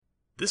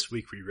This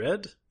week we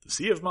read The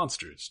Sea of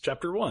Monsters,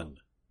 Chapter 1,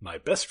 My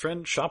Best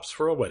Friend Shops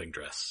for a Wedding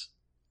Dress.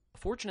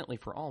 Fortunately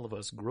for all of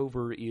us,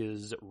 Grover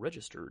is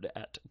registered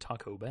at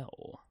Taco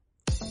Bell.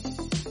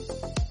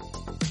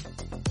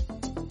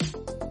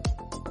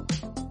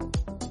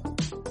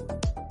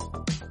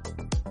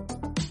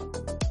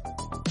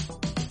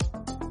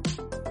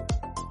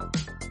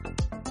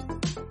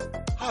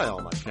 Hi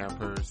all my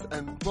campers,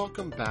 and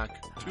welcome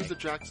back to the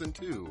Jackson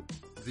 2,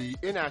 the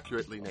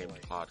inaccurately named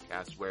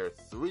podcast where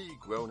three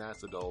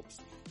grown-ass adults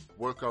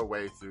work our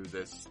way through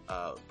this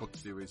book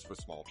series for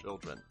small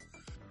children.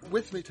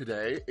 With me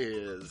today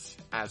is,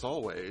 as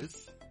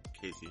always,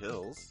 Casey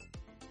Hills.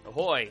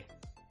 Ahoy!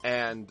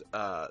 And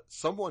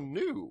someone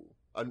new,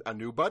 a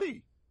new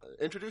buddy.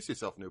 Introduce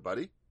yourself, new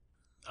buddy.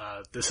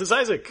 This is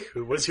Isaac,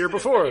 who was here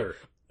before,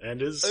 and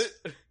is...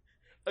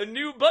 A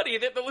new buddy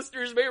that the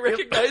listeners may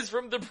recognize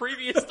from the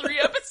previous 3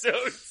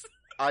 episodes.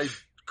 I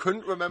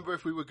couldn't remember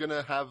if we were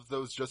gonna have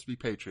those just be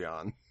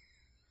Patreon.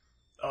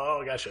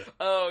 Oh, gotcha.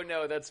 Oh,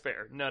 no, that's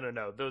fair. No.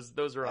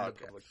 Those are on the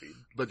public feed.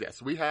 But yes,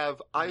 we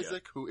have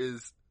Isaac, who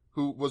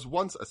was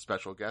once a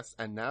special guest,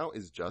 and now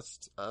is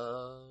just,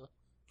 for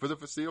the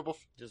foreseeable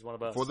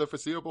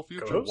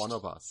future, Co-host? one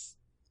of us.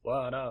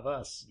 One of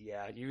us.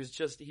 Yeah, he was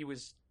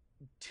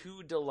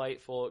too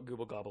delightful,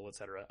 Google Gobble,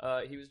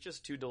 etc. He was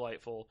just too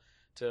delightful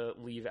to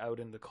leave out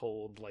in the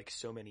cold like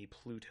so many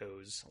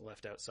Plutos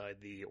left outside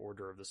the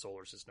order of the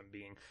solar system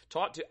being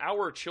taught to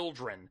our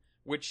children,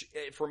 which,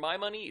 for my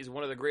money, is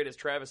one of the greatest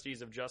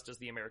travesties of justice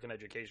the American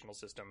educational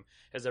system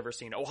has ever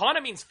seen.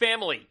 Ohana means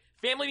family.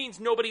 Family means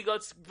nobody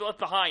left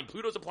behind.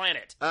 Pluto's a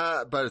planet.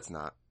 But it's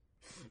not.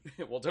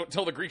 Well, don't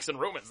tell the Greeks and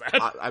Romans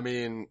that. I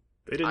mean...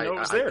 They didn't know it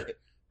was there.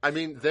 I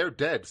mean, they're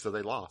dead, so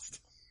they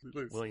lost.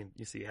 William,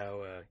 you see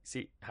how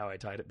I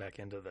tied it back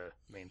into the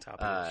main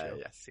topic of the show?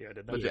 Yes. See how I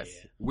did that? But yes,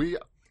 we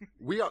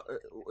are,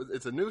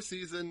 it's a new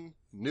season,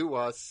 new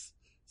us,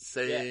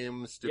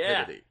 same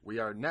stupidity. Yeah. We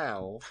are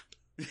now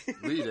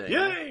reading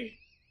Yay!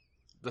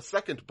 the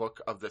second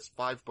book of this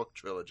 5-book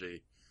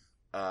trilogy,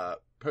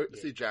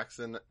 Percy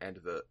Jackson and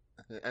the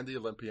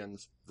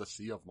Olympians, The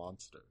Sea of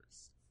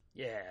Monsters.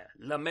 Yeah,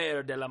 La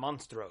Mer de la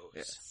Monstros.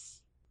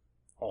 Yes.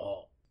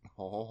 Oh.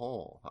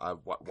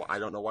 I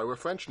don't know why we're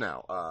French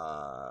now.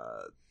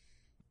 Aren't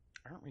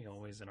we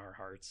always in our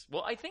hearts?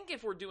 Well, I think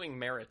if we're doing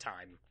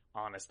maritime,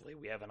 honestly,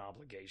 we have an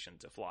obligation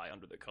to fly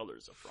under the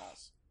colors of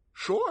France.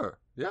 Sure.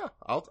 Yeah,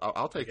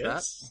 I'll take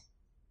that.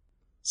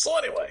 So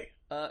anyway,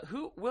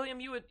 William,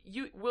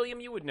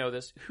 you would know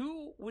this.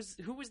 Who was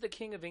the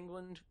King of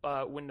England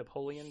when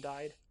Napoleon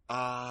died?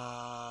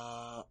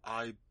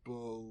 I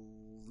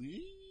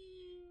believe.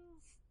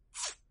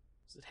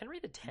 Was it Henry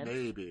X?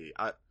 Maybe.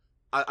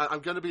 I'm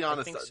going to be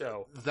honest. I think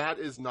so. That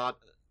is not,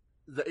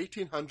 the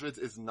 1800s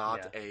is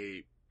not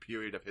a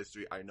period of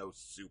history I know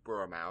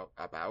super amount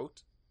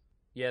about.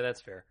 Yeah, that's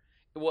fair.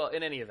 Well,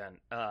 in any event,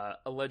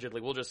 allegedly,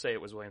 we'll just say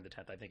it was William X.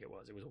 I think it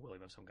was. It was a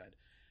William of some kind.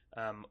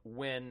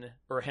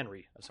 Or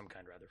Henry of some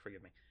kind, rather.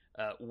 Forgive me.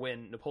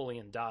 When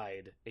Napoleon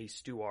died, a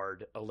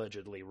steward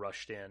allegedly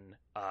rushed in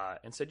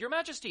and said, "Your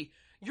Majesty,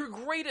 your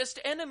greatest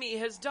enemy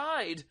has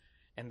died."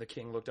 And the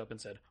king looked up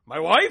and said, "My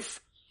wife?"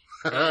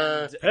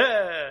 And,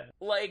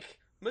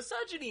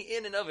 misogyny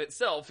in and of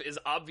itself is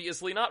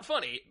obviously not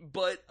funny,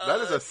 but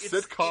that is a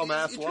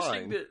sitcom-ass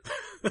line.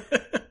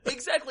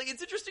 Exactly.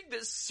 It's interesting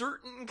that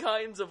certain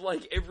kinds of,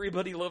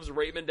 everybody loves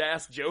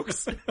Raymond-ass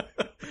jokes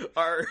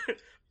are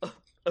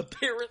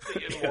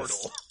apparently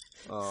immortal.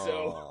 Oh.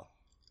 So,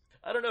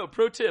 I don't know.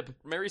 Pro tip,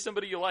 marry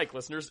somebody you like,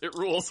 listeners. It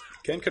rules.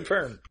 can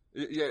confirm.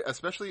 Yeah,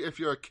 especially if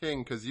you're a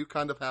king, because you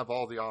kind of have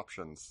all the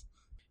options.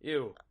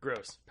 Ew,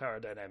 gross. Power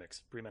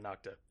dynamics, prima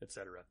nocta,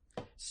 etc.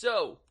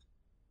 So,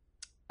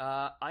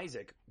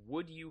 Isaac,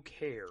 would you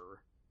care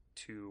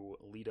to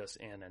lead us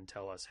in and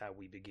tell us how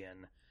we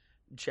begin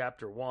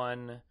Chapter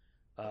 1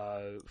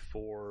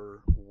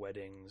 for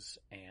weddings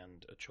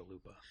and a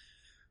chalupa?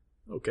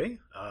 Okay,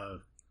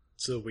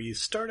 so we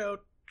start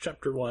out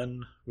Chapter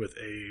 1 with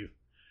a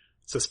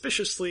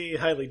suspiciously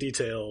highly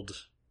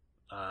detailed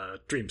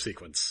dream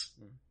sequence.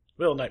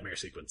 Well, nightmare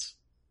sequence.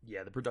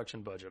 Yeah, the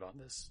production budget on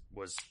this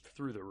was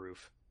through the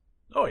roof.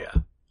 Oh, yeah.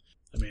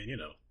 I mean,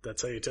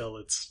 that's how you tell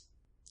it's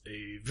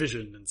a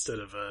vision instead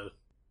of a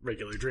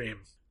regular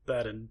dream.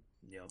 That and,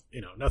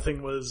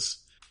 nothing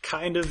was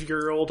kind of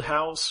your old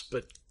house,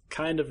 but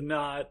kind of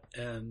not,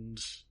 and...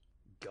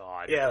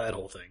 God. Yeah, that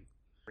whole thing.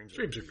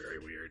 Dreams are very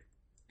weird.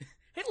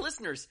 Hey,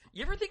 listeners,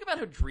 you ever think about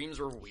how dreams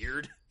are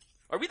weird?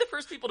 Are we the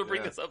first people to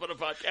bring this up on a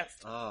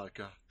podcast? Oh,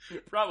 God.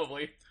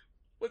 Probably.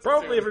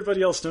 Probably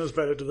everybody else knows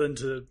better than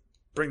to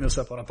bring this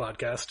up on a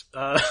podcast.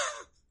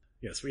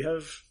 Yes, we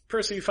have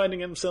Percy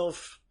finding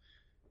himself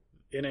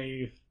in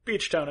a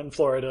beach town in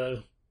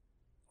Florida.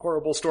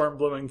 Horrible storm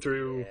blowing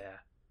through. Yeah.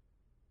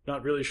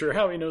 Not really sure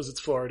how he knows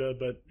it's Florida,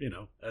 but,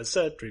 as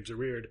said, dreams are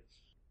weird.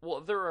 Well,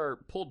 there are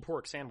pulled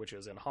pork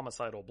sandwiches and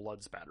homicidal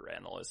blood spatter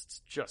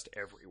analysts just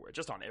everywhere,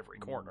 just on every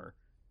corner.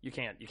 You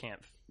can't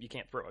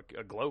throw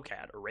a glow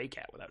cat or ray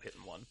cat without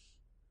hitting one.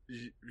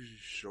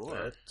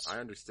 Sure. I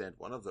understand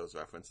one of those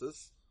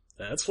references.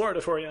 That's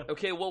Florida for you.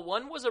 Okay, well,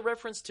 one was a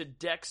reference to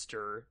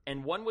Dexter,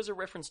 and one was a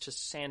reference to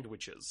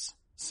sandwiches.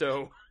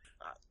 So...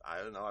 I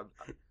don't know.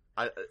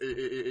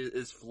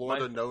 Is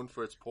Florida known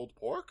for its pulled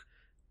pork?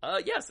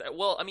 Yes.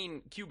 Well, I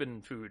mean,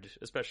 Cuban food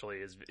especially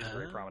is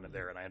very prominent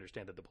there, and I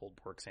understand that the pulled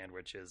pork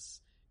sandwich is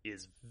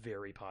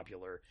very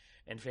popular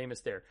and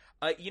famous there.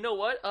 You know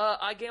what?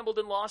 I gambled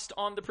and lost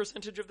on the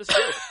percentage of this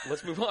joke.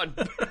 Let's move on.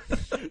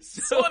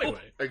 So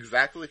anyway.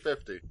 Exactly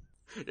 50.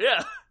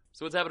 Yeah.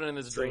 So what's happening in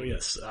this dream?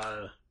 Yes,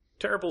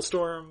 terrible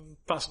storm,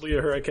 possibly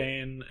a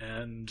hurricane,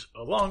 and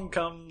along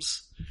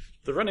comes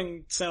the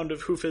running sound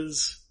of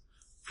hoofs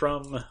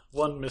from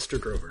one Mr.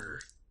 Grover.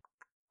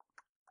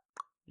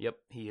 Yep,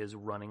 he is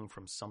running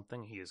from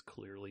something. He is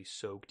clearly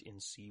soaked in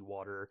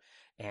seawater,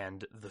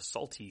 and the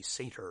Salty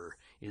Satyr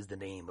is the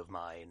name of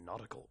my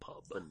nautical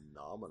pub.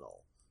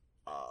 Phenomenal.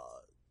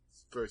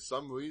 For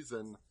some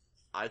reason,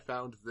 I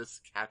found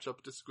this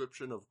catch-up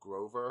description of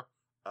Grover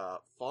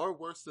far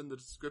worse than the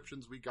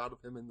descriptions we got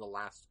of him in the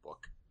last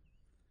book.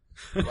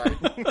 Like,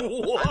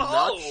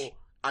 Whoa!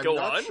 I'm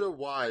not sure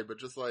why, but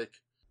just like...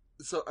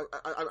 So,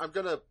 I'm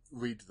gonna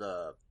read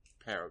the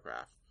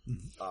paragraph.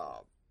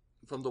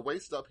 From the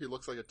waist up, he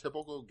looks like a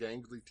typical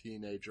gangly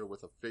teenager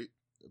with a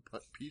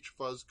peach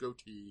fuzz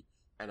goatee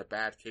and a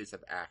bad case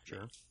of acne.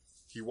 Sure.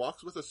 He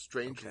walks with a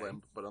strange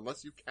limp, but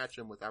unless you catch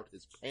him without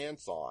his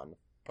pants on,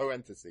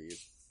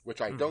 parentheses,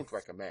 which I don't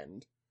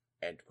recommend,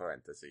 end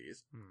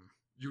parentheses,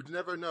 you'd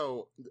never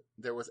know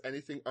there was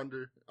anything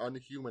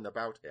unhuman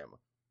about him.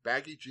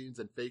 Baggy jeans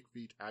and fake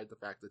feet hide the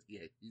fact that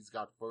he's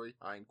got furry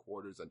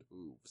hindquarters and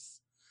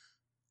hooves.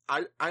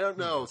 I don't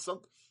know,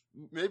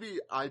 maybe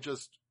I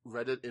just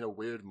read it in a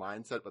weird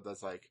mindset, but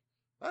that's like,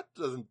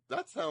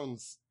 that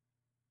sounds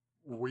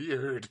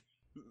weird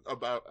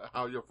about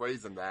how you're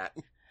phrasing that.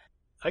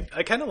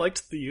 I kind of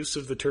liked the use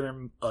of the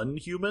term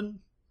unhuman,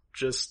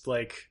 just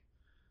like,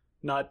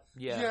 not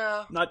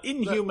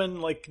inhuman,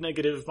 like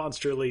negative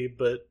monsterly,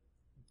 but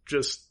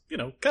just,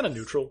 kind of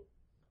neutral.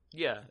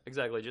 Yeah,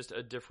 exactly. Just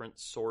a different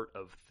sort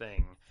of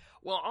thing.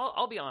 Well,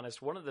 I'll be honest.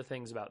 One of the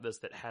things about this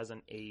that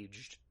hasn't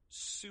aged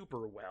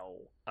super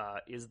well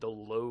is the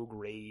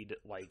low-grade,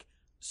 like,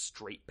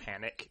 straight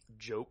panic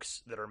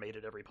jokes that are made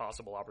at every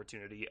possible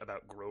opportunity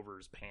about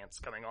Grover's pants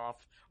coming off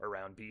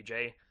around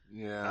BJ.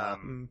 Yeah.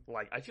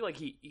 Like, I feel like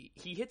he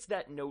hits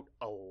that note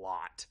a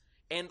lot.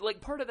 And,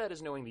 like, part of that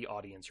is knowing the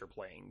audience you're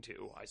playing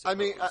to, I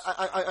suppose.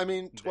 I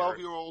mean,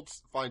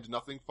 12-year-olds find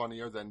nothing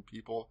funnier than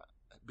people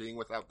being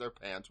without their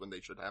pants when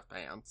they should have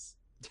pants.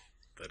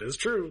 That is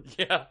true.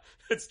 Yeah,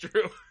 it's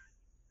true.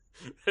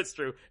 That's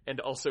true.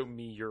 And also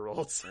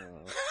me-year-olds.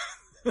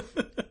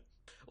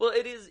 Well,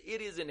 it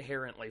is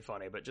inherently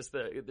funny, but just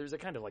there's a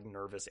kind of like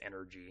nervous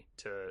energy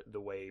to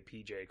the way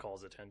PJ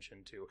calls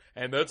attention to,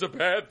 and that's a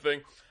bad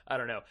thing. I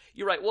don't know.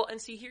 You're right. Well,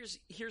 and see,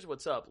 here's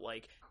what's up.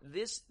 Like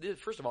this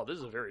first of all, this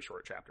is a very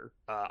short chapter.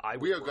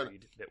 We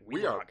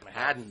are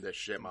padding this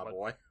shit, my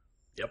boy.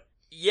 Yep.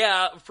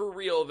 Yeah, for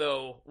real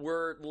though.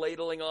 We're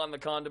ladling on the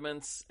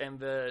condiments and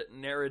the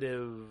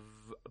narrative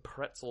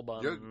pretzel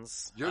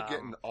buns. You're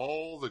getting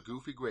all the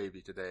goofy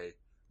gravy today.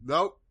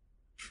 Nope.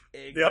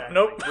 Exactly. Yep,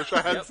 nope. Wish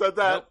I hadn't said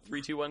that. Nope.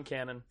 3, 2, 1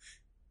 canon.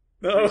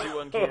 No. 3, 2,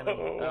 1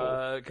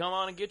 canon. Come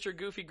on and get your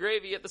goofy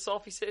gravy at the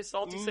Salty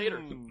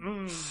Satyr.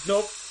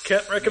 Nope.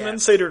 Can't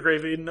recommend Satyr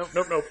gravy. Nope.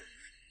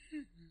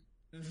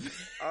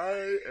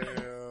 I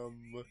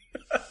am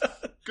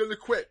gonna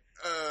quit.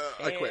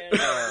 I quit.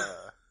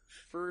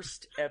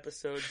 First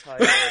episode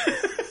title of the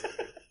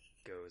season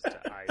goes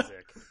to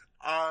Isaac.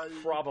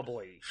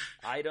 Probably.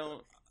 I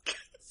don't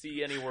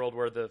see any world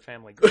where the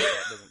family group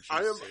doesn't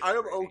choose I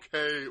am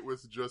okay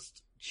with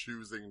just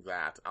choosing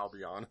that, I'll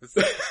be honest.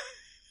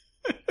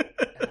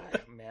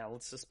 Man,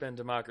 let's suspend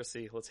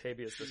democracy. Let's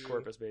habeas this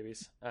corpus,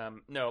 babies.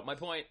 No, my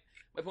point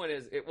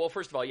is, well,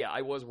 first of all, yeah,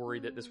 I was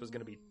worried that this was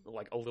going to be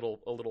like a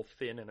little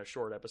thin in a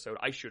short episode.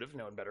 I should have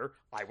known better.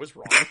 I was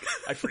wrong.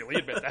 I freely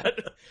admit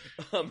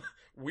that.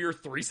 We're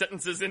 3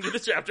 sentences into the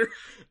chapter.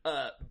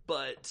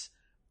 But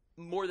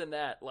more than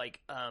that,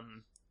 like,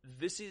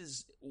 this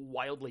is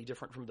wildly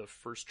different from the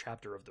first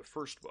chapter of the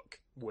first book,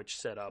 which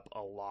set up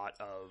a lot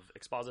of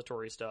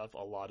expository stuff,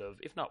 a lot of,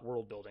 if not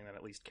world building, then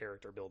at least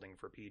character building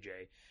for PJ.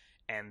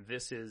 And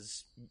this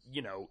is,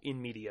 in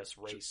medias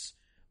res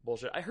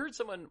bullshit. I heard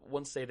someone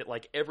once say that,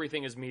 like,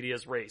 everything is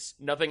medias res.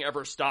 Nothing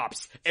ever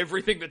stops.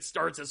 Everything that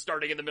starts is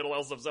starting in the middle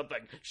else of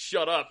something.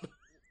 Shut up.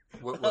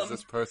 What was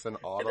this person,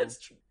 Autumn?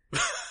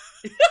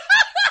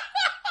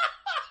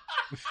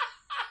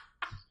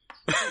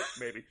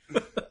 Maybe.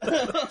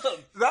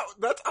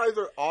 That's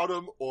either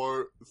Autumn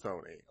or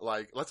Sony.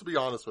 Like, let's be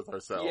honest with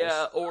ourselves.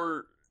 Yeah,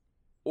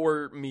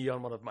 or me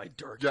on one of my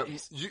dark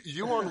days.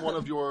 You on one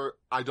of your,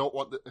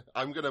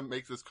 I'm gonna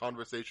make this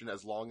conversation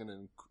as long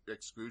and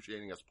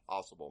excruciating as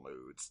possible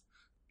moods.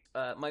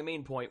 My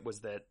main point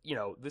was that,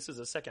 this is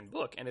a second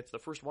book, and it's the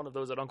first one of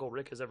those that Uncle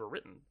Rick has ever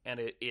written, and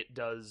it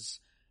does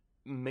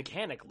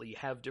mechanically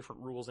have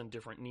different rules and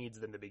different needs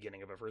than the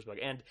beginning of a first book.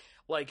 And,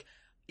 like,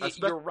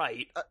 you're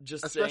right.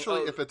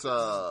 Especially if it's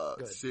a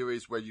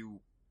series where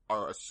you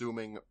are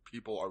assuming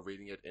people are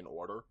reading it in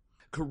order.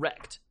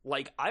 Correct.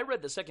 Like, I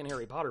read the second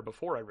Harry Potter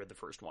before I read the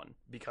first one,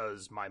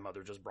 because my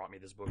mother just brought me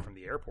this book from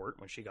the airport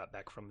when she got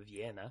back from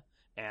Vienna,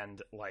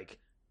 and, like,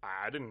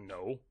 I didn't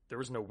know. There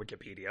was no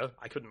Wikipedia.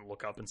 I couldn't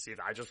look up and see it.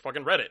 I just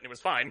fucking read it, and it was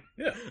fine.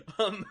 Yeah.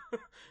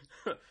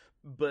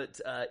 But,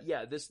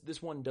 yeah,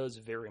 this one does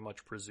very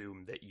much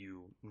presume that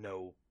you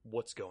know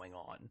what's going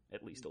on,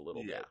 at least a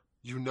little bit.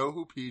 You know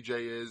who PJ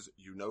is,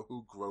 you know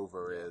who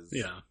Grover is.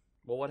 Yeah.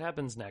 Well, what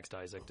happens next,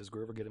 Isaac? Does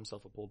Grover get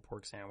himself a pulled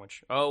pork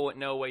sandwich? Oh,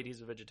 no, wait,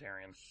 he's a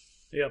vegetarian.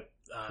 Yep.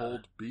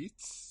 Pulled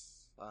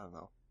beets? I don't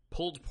know.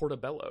 Pulled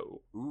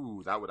portobello.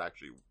 Ooh, that would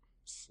actually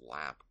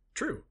slap.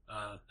 True.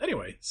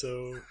 Anyway,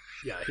 so,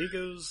 yeah, he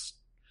goes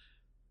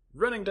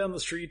running down the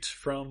street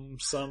from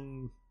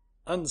some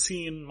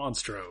unseen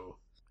monstro.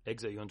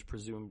 Exeunt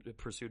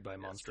pursued by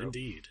monstro. Yes,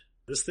 indeed.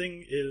 This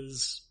thing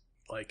is,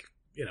 like,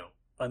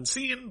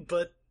 unseen,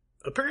 but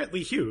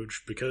apparently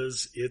huge,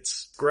 because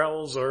its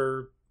growls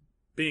are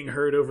being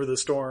heard over the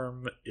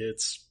storm.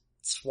 It's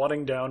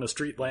swatting down a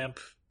street lamp,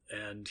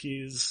 and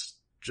he's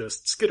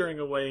just skittering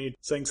away,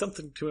 saying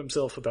something to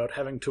himself about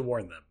having to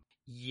warn them.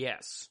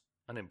 Yes,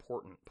 an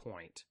important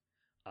point.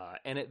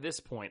 And at this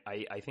point,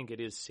 I think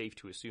it is safe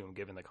to assume,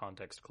 given the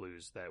context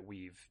clues that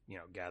we've,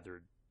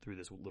 gathered through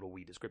this little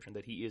wee description,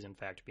 that he is in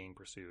fact being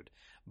pursued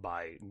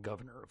by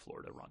Governor of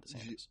Florida, Ron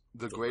DeSantis.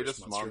 The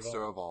greatest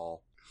monster of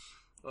all.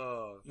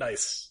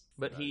 Nice.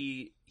 But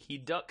he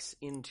ducks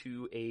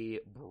into a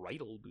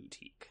bridal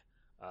boutique,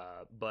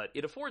 but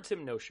it affords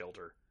him no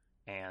shelter,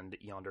 and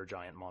yonder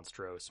giant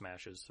monstro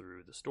smashes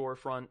through the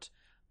storefront,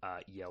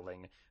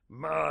 yelling,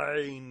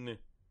 "Mine!"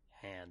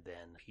 And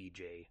then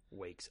PJ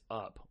wakes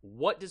up.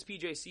 What does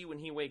PJ see when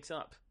he wakes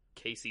up?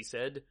 Casey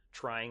said,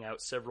 trying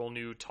out several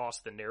new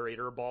toss the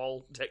narrator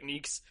ball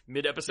techniques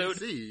mid-episode.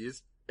 He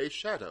sees a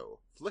shadow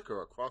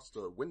flicker across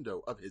the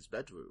window of his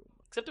bedroom.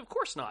 Except of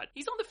course not.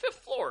 He's on the 5th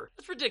floor.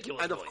 That's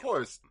ridiculous. And of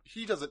course,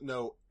 he doesn't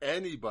know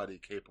anybody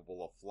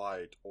capable of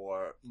flight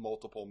or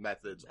multiple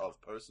methods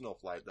of personal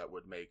flight that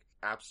would make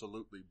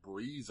absolutely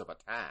breeze of a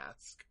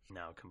task.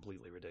 No,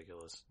 completely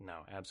ridiculous.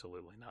 No,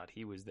 absolutely not.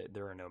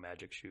 There are no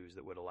magic shoes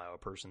that would allow a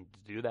person to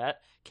do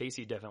that.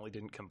 Casey definitely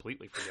didn't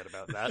completely forget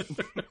about that.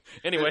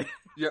 Anyway.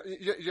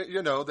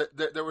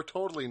 There were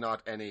totally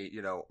not any,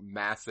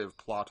 massive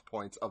plot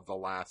points of the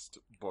last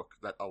book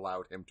that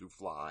allowed him to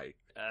fly.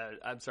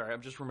 I'm sorry,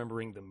 I'm just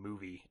remembering the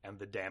movie and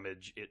the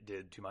damage it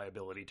did to my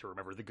ability to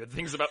remember the good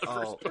things about the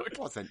first book. It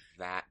wasn't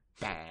that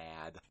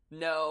bad.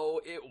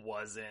 No, it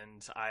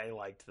wasn't. I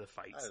liked the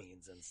fight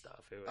scenes and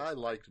stuff. I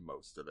liked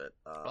most of it.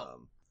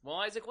 Well,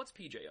 Isaac, what's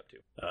PJ up to?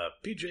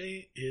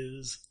 PJ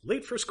is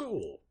late for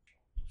school.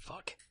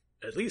 Fuck.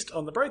 At least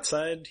on the bright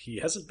side, he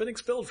hasn't been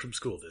expelled from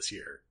school this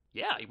year.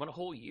 Yeah, he went a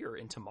whole year,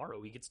 and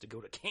tomorrow he gets to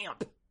go to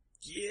camp.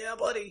 Yeah,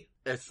 buddy.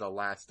 It's the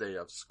last day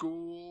of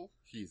school.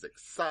 He's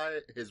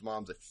excited. His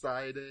mom's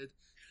excited.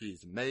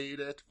 He's made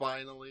it,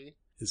 finally.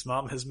 His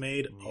mom has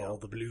made all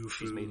the blue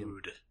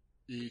food.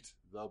 Eat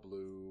the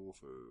blue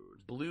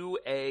food. Blue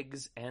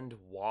eggs and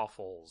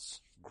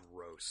waffles.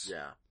 Gross.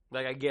 Yeah.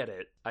 Like, I get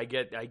it.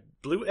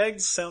 Blue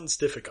eggs sounds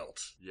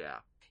difficult. Yeah.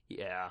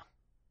 Yeah.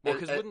 Well,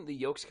 because wouldn't the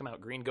yolks come out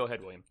green? Go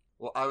ahead, William.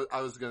 Well,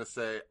 I was gonna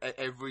say,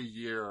 every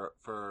year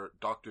for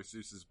Dr.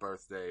 Seuss's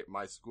birthday,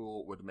 my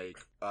school would make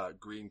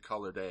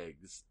green-colored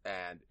eggs,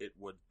 and it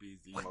would be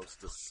the most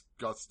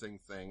disgusting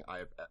thing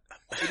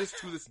it is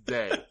to this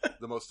day,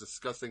 the most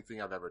disgusting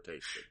thing I've ever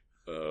tasted.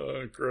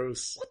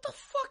 Gross. What the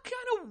fuck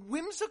kind of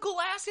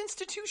whimsical-ass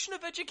institution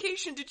of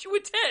education did you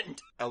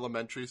attend?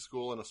 Elementary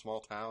school in a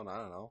small town,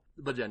 I don't know.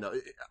 But yeah, no,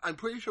 I'm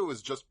pretty sure it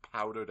was just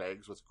powdered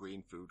eggs with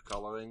green food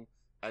coloring.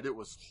 And it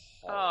was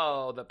horrible.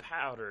 Oh, the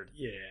powdered.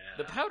 Yeah.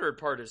 The powdered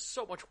part is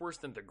so much worse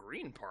than the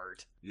green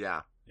part.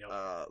 Yeah.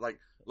 Yep. Like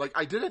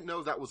I didn't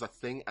know that was a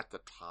thing at the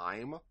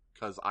time,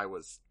 because I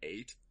was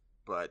 8,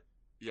 but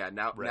yeah,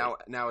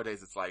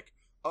 nowadays it's like,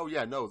 oh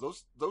yeah, no,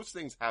 those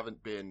things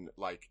haven't been,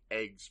 like,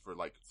 eggs for,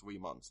 like, 3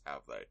 months,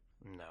 have they?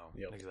 No,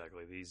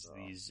 exactly.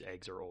 These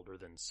eggs are older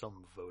than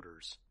some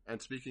voters.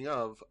 And speaking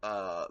of,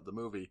 the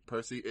movie,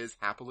 Percy is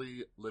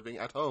happily living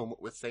at home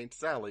with Saint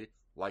Sally,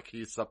 like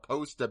he's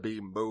supposed to be,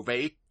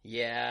 movie.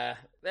 Yeah,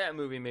 that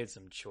movie made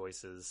some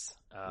choices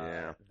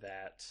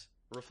that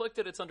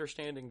reflected its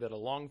understanding that a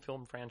long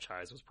film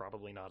franchise was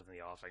probably not in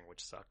the offing,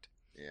 which sucked.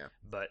 Yeah.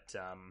 But,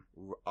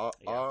 R.I.D.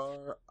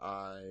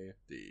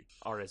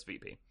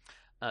 RSVP.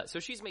 So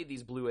she's made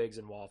these blue eggs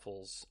and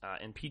waffles,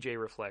 and PJ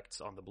reflects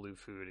on the blue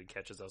food and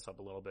catches us up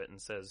a little bit and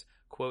says,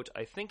 quote,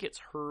 "I think it's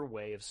her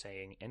way of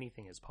saying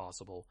anything is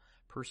possible.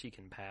 Percy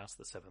can pass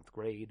the 7th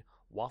grade.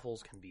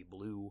 Waffles can be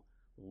blue.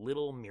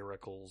 Little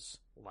miracles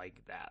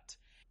like that."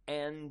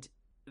 And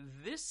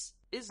this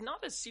is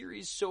not a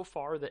series so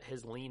far that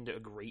has leaned a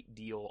great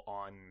deal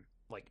on,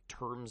 like,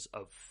 terms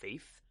of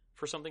faith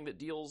for something that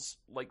deals,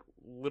 like,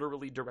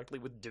 literally directly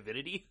with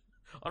divinity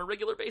on a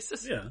regular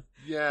basis. Yeah.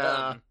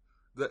 Yeah.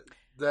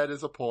 That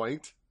is a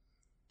point.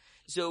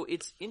 So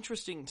it's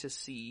interesting to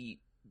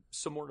see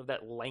some more of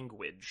that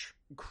language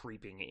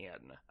creeping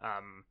in.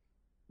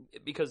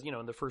 because,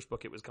 in the first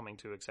book it was coming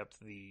to accept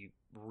the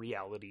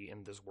reality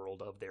in this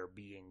world of there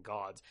being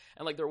gods.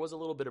 And, there was a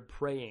little bit of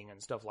praying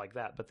and stuff like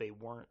that, but they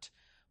weren't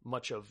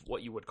much of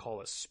what you would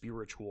call a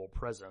spiritual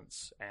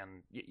presence.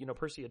 And,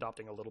 Percy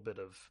adopting a little bit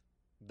of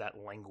that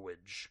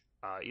language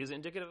is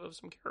indicative of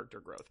some character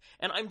growth.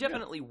 And I'm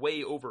definitely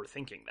way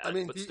overthinking that. I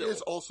mean, but he still.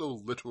 is also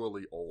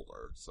literally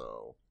older,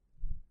 so...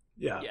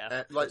 Yeah.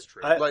 And, that's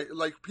true.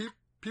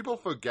 People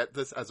forget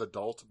this as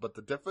adults, but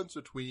the difference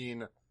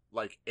between,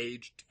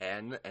 age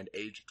 10 and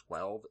age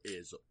 12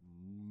 is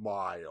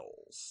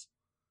miles.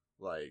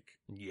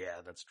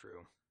 Yeah, that's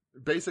true.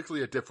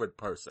 Basically a different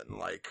person,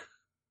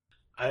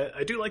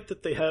 I do like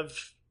that they have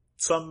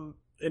some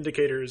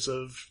indicators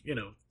of,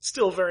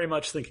 still very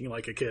much thinking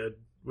like a kid,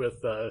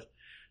 with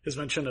his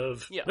mention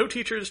of no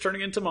teachers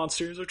turning into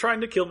monsters or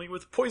trying to kill me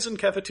with poisoned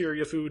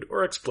cafeteria food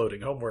or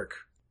exploding homework.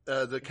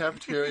 The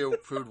cafeteria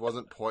food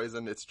wasn't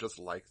poison, it's just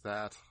like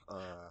that.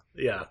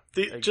 Yeah,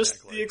 the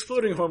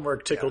exploding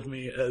homework tickled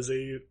me as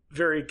a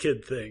very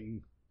kid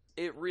thing.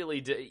 It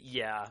really did.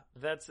 Yeah,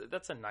 that's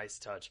a nice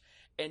touch.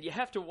 And you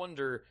have to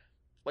wonder,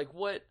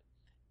 what...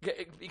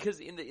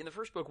 Because in the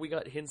first book, we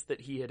got hints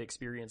that he had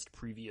experienced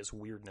previous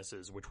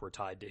weirdnesses which were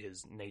tied to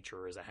his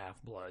nature as a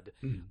half-blood.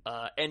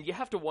 And you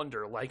have to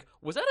wonder,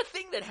 was that a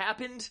thing that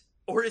happened?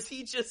 Or is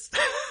he just,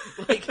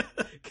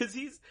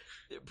 because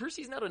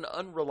Percy's not an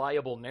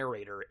unreliable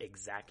narrator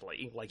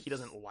exactly. He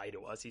doesn't lie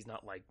to us. He's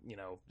not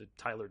the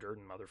Tyler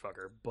Durden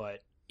motherfucker.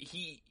 But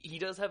he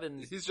does have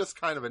He's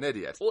just kind of an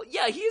idiot. Well,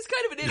 yeah, he is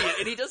kind of an idiot,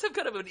 and he does have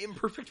kind of an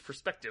imperfect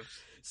perspective.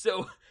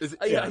 So,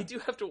 I do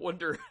have to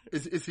wonder...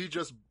 Is he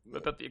just...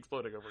 about the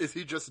exploding over. Is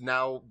he just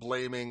now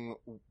blaming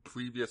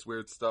previous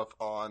weird stuff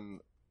on,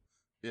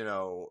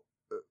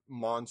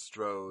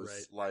 Monstros,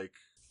 right.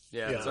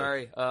 Yeah,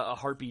 sorry. A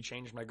harpy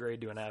changed my grade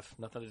to an F.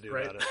 Nothing to do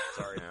about it.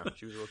 Sorry.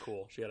 She was real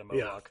cool. She had a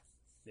mohawk.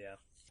 Yeah.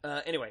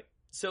 Anyway,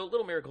 so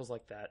little miracles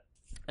like that.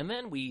 And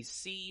then we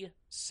see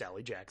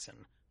Sally Jackson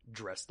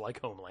dressed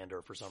like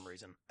Homelander for some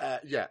reason.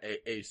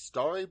 A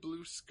starry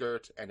blue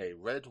skirt and a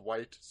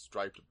red-white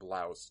striped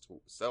blouse to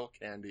sell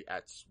candy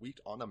at Sweet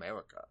on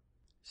America.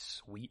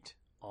 Sweet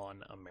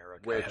on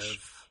America. Which,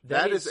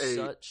 that is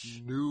a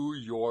New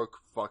York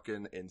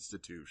fucking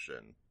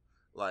institution.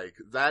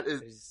 That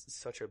is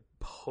such a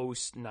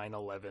post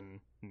 9/11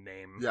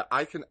 name. Yeah,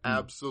 I can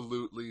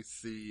absolutely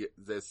see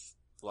this,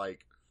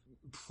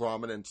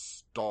 prominent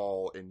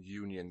stall in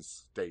Union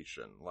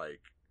Station.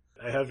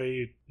 I have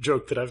a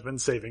joke that I've been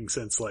saving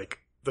since,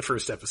 the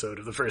first episode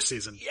of the first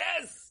season.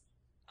 Yes!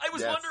 I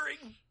was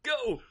wondering!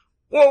 Go!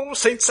 Whoa,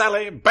 St.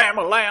 Sally,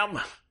 bam-a-lamb!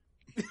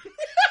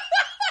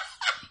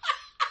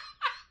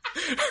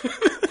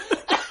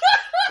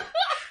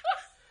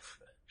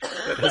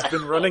 That has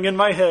been running in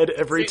my head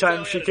every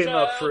time she came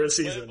up for a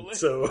season,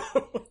 so...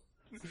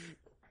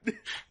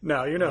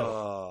 Now you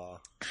know.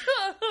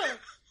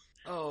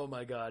 Oh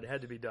my god, it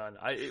had to be done.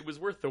 It was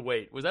worth the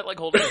wait. Was that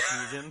holding a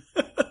season?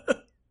 A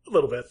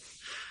little bit.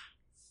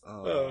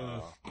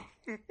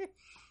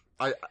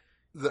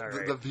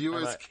 The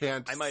viewers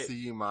can't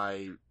see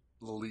my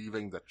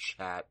leaving the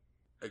chat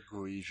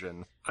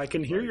aggression. I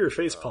can hear your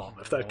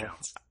facepalm, if that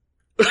counts.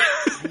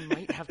 I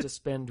might have to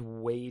spend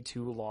way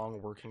too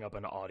long working up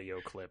an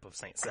audio clip of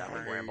St.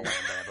 Sally Bramble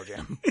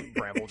Jam.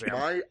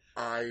 My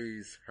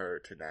eyes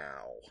hurt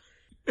now.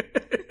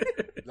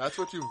 That's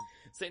what you...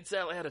 St.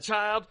 Sally had a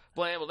child,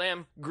 blamble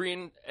damn,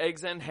 green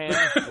eggs and ham.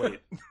 Wait,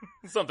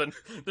 something.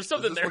 There's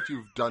something there. This is what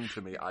you've done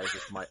to me,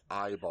 Isaac. My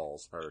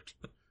eyeballs hurt.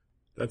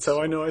 That's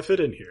how I know I fit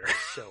in here.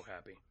 So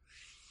happy.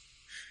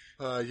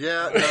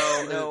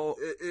 No.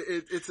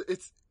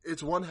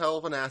 It's one hell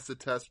of an acid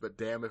test, but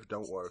damn if it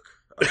don't work.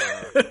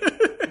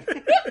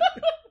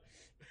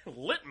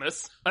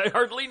 Litmus? I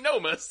hardly know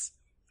Mus.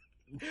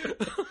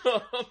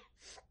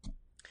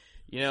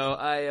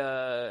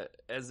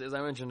 As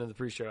I mentioned in the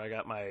pre-show, I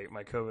got my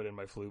COVID and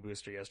my flu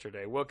booster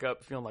yesterday. Woke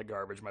up feeling like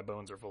garbage. My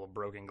bones are full of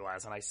broken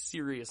glass, and I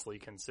seriously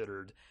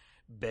considered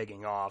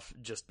begging off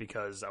just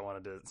because I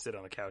wanted to sit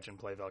on the couch and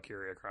play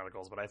Valkyria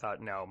Chronicles. But I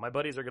thought, no, my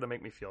buddies are going to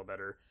make me feel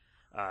better,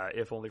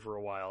 if only for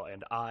a while,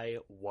 and I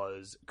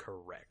was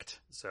correct.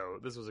 So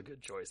this was a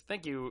good choice.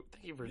 Thank you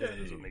for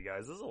doing this with me,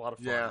 guys. This is a lot of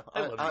fun. Yeah,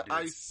 I love you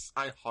dudes.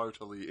 I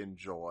heartily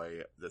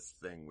enjoy this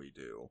thing we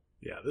do.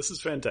 Yeah, this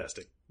is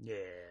fantastic. Yeah.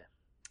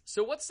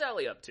 So what's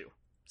Sally up to?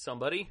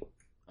 Somebody?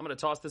 I'm going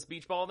to toss this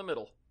beach ball in the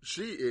middle.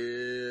 She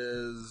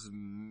is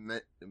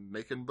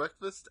making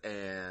breakfast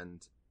and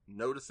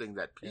noticing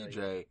that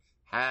PJ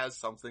has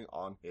something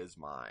on his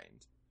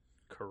mind.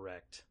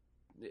 Correct.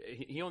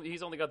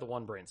 He's only got the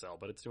one brain cell,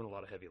 but it's doing a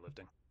lot of heavy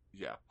lifting.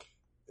 Yeah.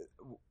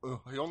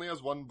 He only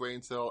has one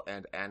brain cell,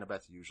 and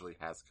Annabeth usually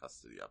has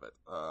custody of it.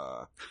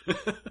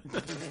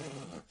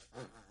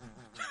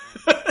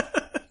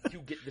 You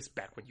get this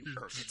back when you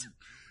earn it.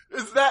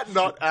 Is that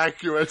not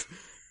accurate?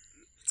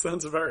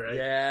 Sounds about right.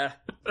 Yeah.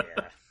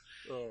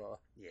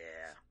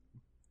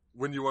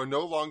 When you are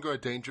no longer a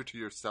danger to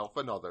yourself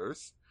and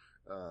others.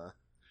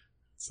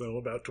 So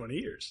about 20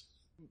 years.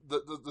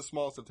 The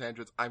smallest of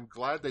tangents. I'm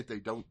glad that they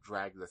don't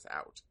drag this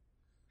out.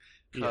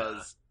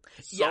 Because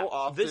So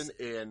often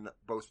in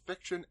both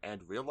fiction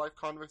and real-life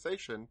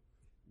conversation,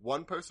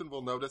 one person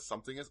will notice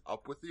something is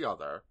up with the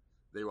other.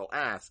 They will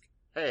ask,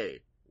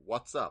 hey,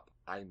 what's up?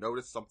 I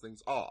noticed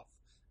something's off.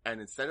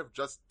 And instead of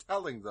just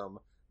telling them,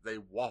 they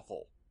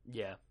waffle.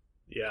 Yeah.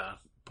 Yeah.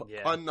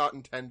 Pun not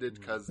intended,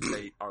 because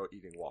they are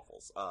eating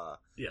waffles.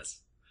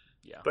 Yes.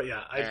 Yeah. But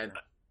yeah,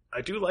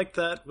 I do like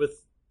that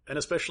and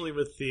especially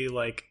with the,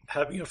 like,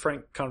 having a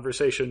frank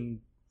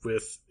conversation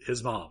with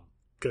his mom.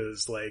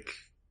 Because, like,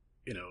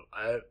 you know,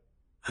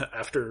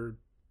 after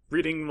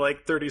reading,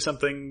 like,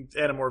 30-something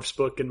Animorphs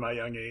book in my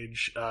young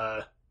age,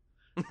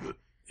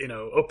 you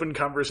know, open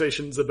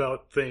conversations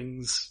about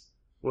things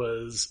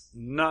was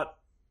not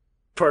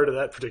part of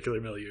that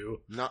particular milieu.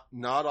 Not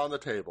on the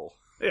table.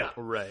 Yeah.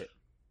 Right.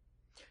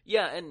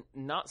 Yeah, and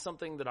not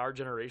something that our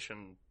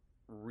generation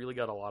really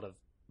got a lot of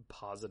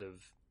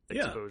positive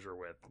exposure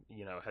with.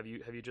 You know, have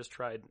you just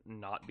tried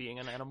not being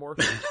an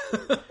Animorph?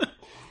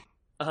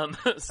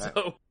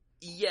 So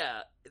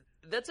yeah,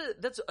 that's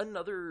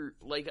another,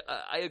 like,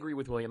 I agree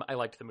with William. I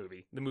liked the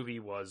movie. The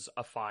movie was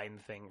a fine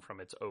thing from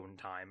its own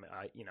time.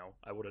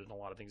 I would have done a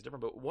lot of things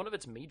different, but one of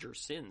its major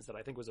sins that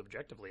I think was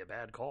objectively a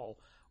bad call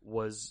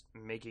was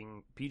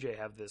making PJ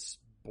have this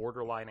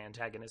borderline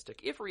antagonistic,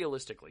 if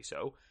realistically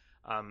so,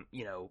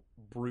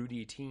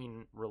 broody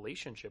teen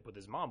relationship with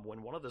his mom,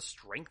 when one of the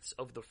strengths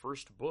of the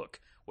first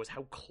book was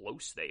how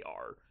close they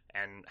are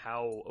and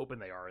how open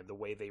they are and the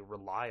way they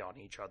rely on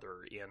each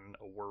other in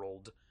a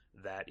world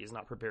that is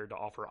not prepared to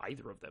offer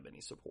either of them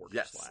any support.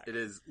 Yes, or slack. It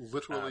is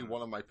literally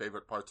one of my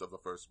favorite parts of the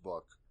first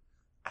book.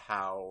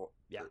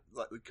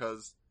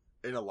 Because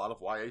in a lot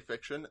of YA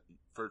fiction,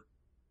 for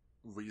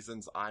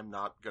reasons I'm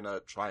not gonna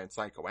try and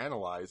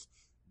psychoanalyze,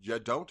 you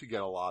don't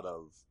get a lot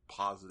of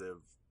positive,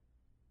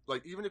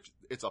 like, even if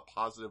it's a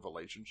positive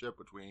relationship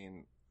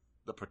between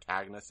the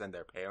protagonist and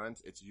their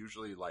parents, it's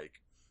usually,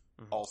 like,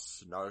 all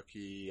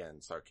snarky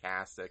and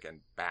sarcastic and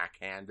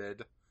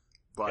backhanded.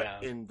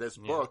 But in this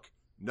book,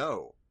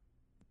 no.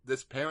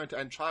 This parent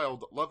and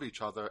child love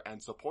each other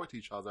and support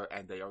each other,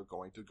 and they are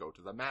going to go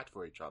to the mat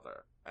for each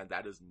other. And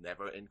that is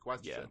never in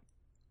question.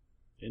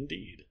 Yeah.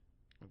 Indeed.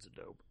 That's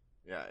dope.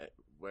 Yeah,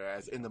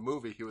 whereas in the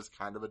movie, he was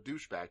kind of a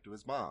douchebag to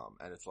his mom,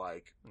 and it's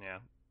like... Yeah.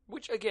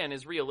 Which, again,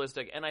 is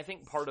realistic, and I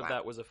think part of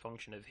that was a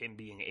function of him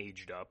being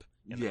aged up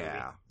in the movie.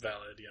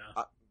 Valid,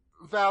 yeah.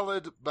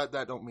 Valid, but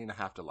that don't mean I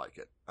have to like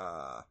it.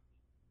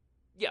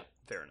 Yeah,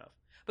 fair enough.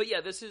 But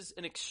yeah, this is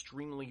an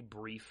extremely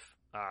brief,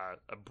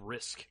 a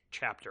brisk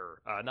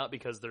chapter, not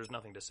because there's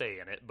nothing to say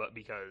in it, but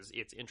because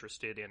it's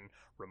interested in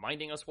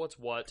reminding us what's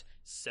what,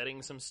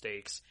 setting some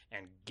stakes,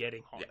 and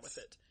getting on with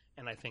it.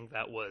 And I think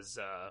that was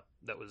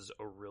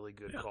a really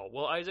good call.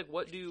 Well, Isaac,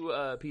 what do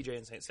PJ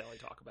and St. Sally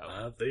talk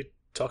about? They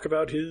talk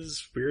about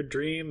his weird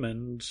dream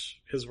and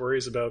his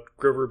worries about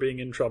Grover being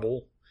in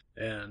trouble.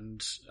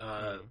 And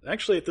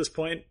actually, at this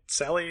point,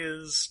 Sally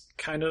is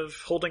kind of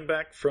holding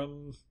back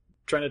from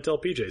trying to tell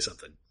PJ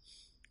something.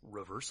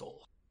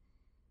 Reversal.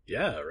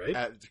 Yeah,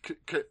 right?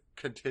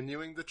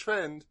 Continuing the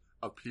trend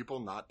of people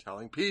not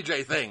telling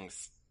PJ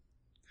things.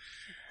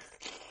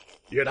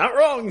 You're not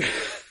wrong!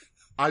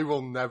 I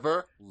will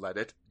never let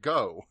it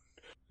go.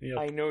 Yep.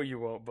 I know you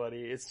won't,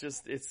 buddy. It's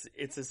just,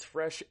 it's as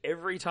fresh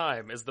every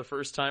time as the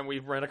first time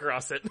we've run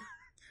across it.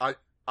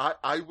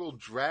 I will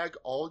drag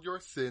all your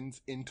sins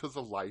into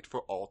the light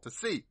for all to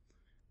see.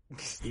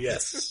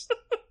 Yes.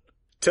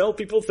 Tell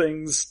people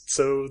things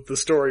so the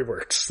story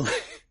works.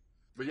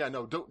 But yeah,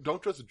 no,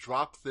 don't just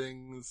drop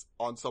things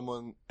on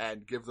someone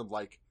and give them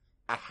like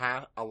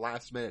a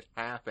last minute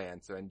half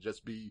answer and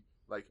just be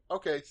like,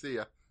 okay, see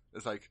ya.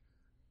 It's like,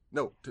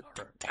 no,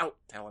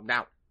 tell him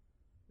now.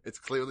 It's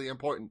clearly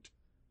important.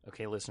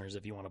 Okay, listeners,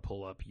 if you want to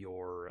pull up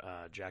your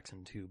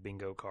Jackson 2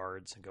 bingo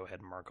cards and go ahead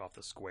and mark off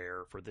the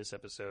square for this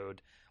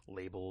episode,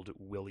 labeled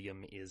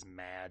William is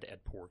mad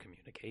at poor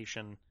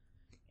communication.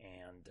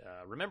 And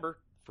remember,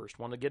 first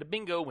one to get a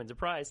bingo wins a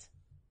prize.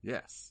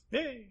 Yes.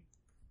 Yay!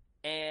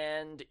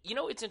 And,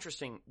 it's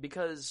interesting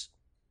because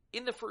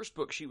in the first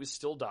book, she was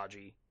still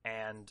dodgy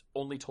and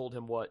only told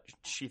him what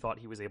she thought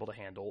he was able to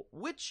handle,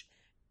 which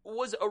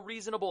was a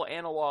reasonable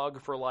analog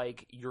for,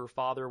 like, your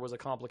father was a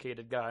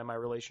complicated guy, my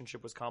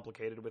relationship was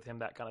complicated with him,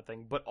 that kind of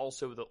thing, but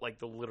also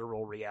the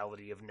literal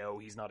reality of, no,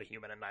 he's not a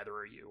human and neither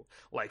are you.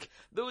 Like,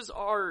 those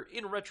are,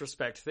 in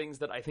retrospect, things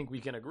that I think we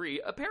can agree.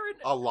 A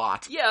parent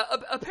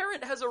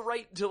has a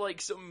right to,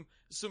 like, some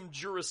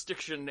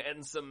jurisdiction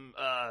and some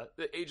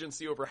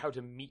agency over how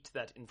to meet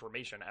that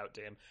information out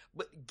to him.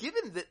 But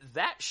given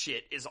that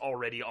shit is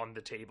already on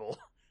the table,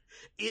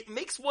 it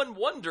makes one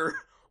wonder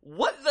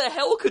what the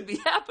hell could be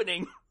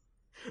happening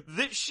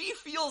that she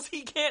feels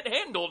he can't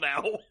handle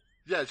now.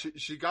 Yeah,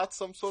 she got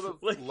some sort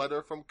of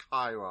letter from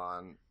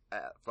Chiron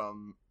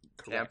from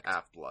Camp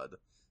Half-Blood,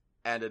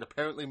 and it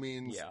apparently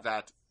means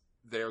that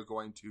they're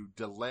going to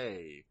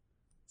delay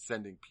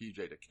sending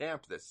PJ to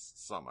camp this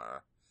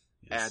summer.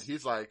 Yes. And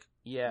he's like,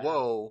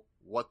 whoa,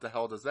 what the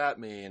hell does that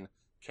mean?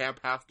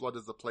 Camp Half-Blood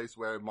is the place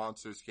where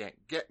monsters can't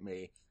get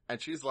me.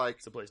 And she's like,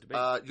 it's a place to be.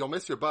 You'll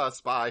miss your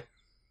bus, bye.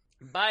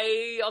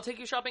 Bye, I'll take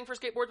you shopping for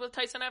skateboards with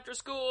Tyson after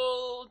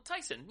school.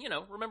 Tyson,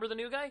 remember the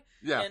new guy?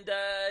 Yeah. And,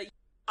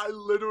 I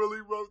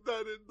literally wrote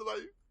that in my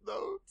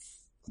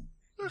notes.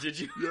 Did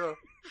you? Yeah.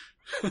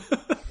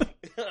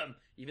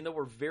 Even though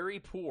we're very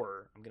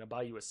poor, I'm gonna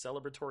buy you a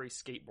celebratory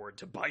skateboard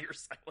to buy your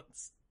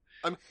silence.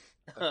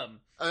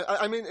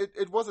 I mean,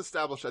 it was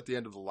established at the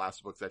end of the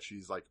last book that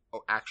she's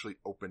actually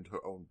opened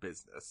her own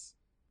business.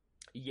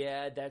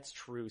 Yeah, that's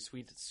true.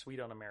 Sweet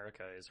on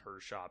America is her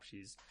shop.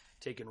 She's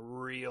taken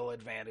real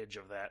advantage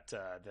of that,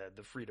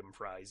 the Freedom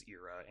Fries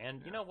era.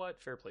 And you know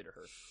what? Fair play to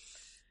her.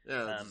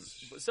 Yeah.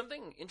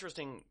 Something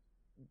interesting.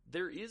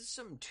 There is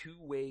some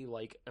two-way,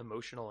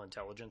 emotional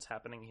intelligence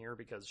happening here,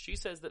 because she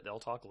says that they'll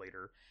talk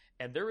later,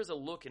 and there is a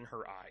look in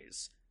her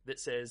eyes that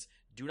says,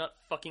 do not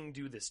fucking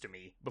do this to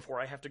me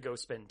before I have to go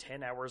spend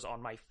 10 hours on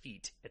my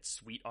feet at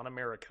Sweet on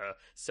America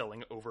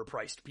selling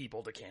overpriced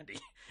people to candy.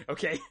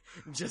 Okay?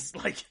 Just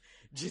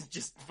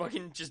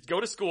fucking go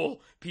to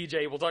school,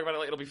 PJ. We'll talk about it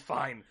later. It'll be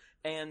fine.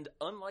 And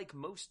unlike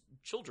most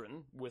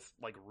children with,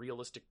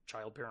 realistic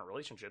child-parent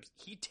relationships,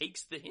 he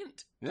takes the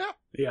hint. Yeah.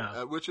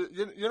 Yeah. Which,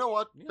 you know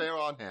what? Yeah. Fair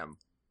on him.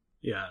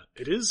 Yeah.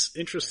 It is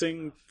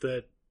interesting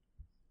that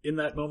in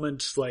that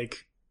moment,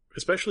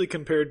 especially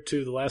compared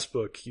to the last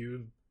book,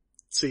 you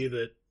see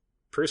that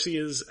Percy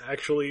is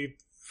actually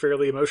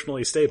fairly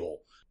emotionally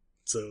stable.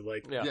 So,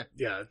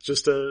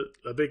 just a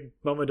big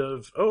moment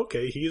of, oh,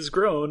 okay, he is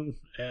grown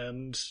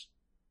and,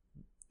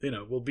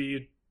 will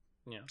be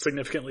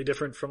significantly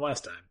different from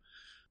last time.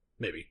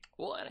 Maybe.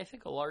 Well, and I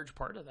think a large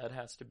part of that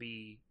has to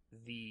be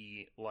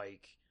the,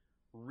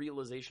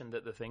 realization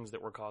that the things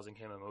that were causing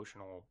him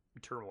emotional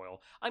turmoil,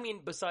 I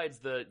mean, besides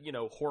the,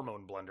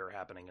 hormone blender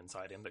happening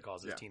inside him that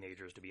causes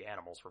teenagers to be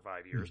animals for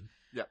 5 years.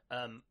 Yeah.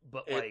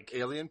 But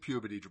alien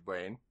puberty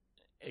brain.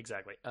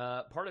 Exactly.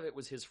 Part of it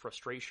was his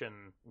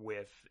frustration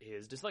with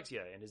his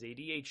dyslexia and his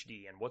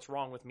ADHD and what's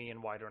wrong with me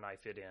and why don't I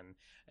fit in,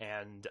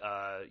 and,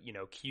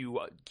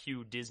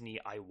 cue Disney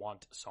I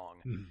Want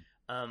song.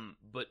 Mm-hmm.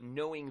 But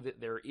knowing that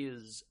there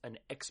is an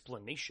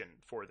explanation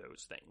for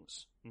those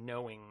things,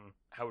 knowing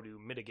how to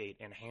mitigate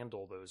and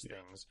handle those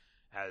things,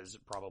 has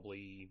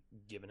probably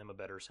given him a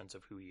better sense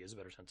of who he is, a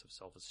better sense of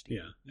self-esteem.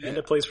 Yeah, and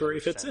a place where he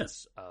fits in.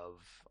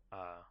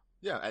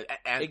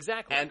 And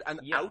exactly. And an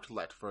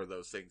outlet for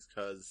those things,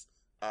 because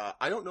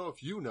I don't know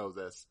if you know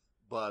this,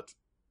 but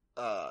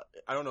I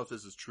don't know if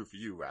this is true for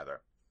you,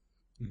 rather.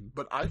 Mm-hmm.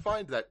 But I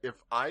find that if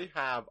I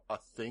have a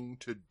thing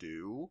to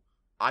do,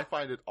 I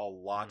find it a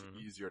lot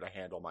easier to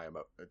handle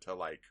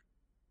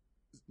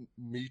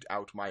mete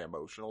out my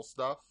emotional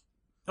stuff.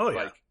 Oh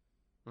yeah.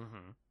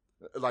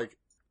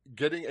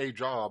 Getting a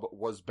job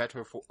was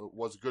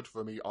good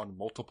for me on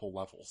multiple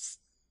levels.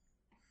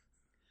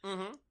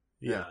 Mm-hmm.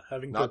 Yeah,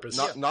 having purpose.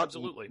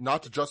 Absolutely.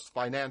 Not just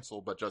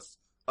financial, but just,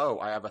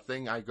 I have a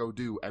thing I go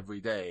do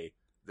every day.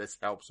 This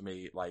helps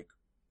me,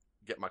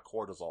 get my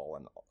cortisol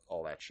and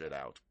all that shit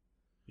out.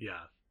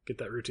 Yeah, get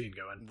that routine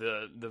going.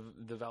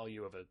 The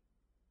value of a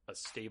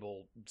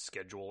stable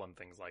schedule and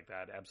things like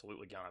that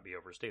absolutely cannot be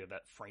overstated.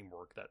 That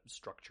framework, that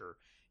structure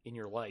in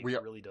your life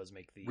really does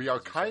make we are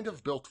kind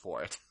of built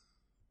for it.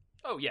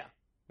 Oh yeah.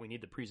 We need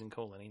the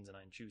presencholinines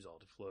and choose all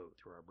to flow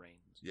through our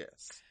brains.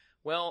 Yes.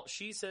 Well,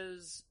 she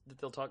says that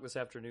they'll talk this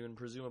afternoon,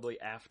 presumably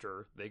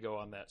after they go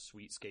on that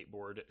sweet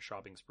skateboard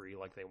shopping spree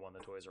like they won the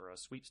Toys R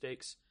Us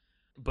sweepstakes.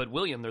 But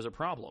William, there's a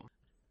problem.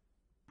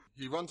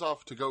 He runs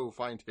off to go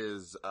find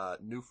his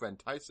new friend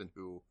Tyson,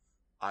 who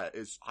I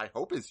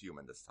hope is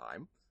human this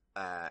time.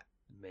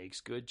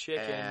 Makes good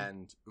chicken.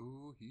 And,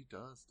 he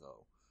does,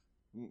 though.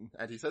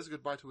 And he says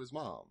goodbye to his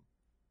mom.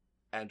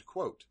 And,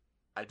 quote,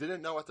 I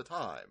didn't know at the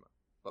time,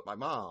 but my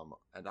mom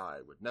and I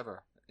would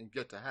never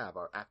get to have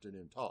our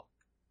afternoon talk.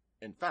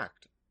 In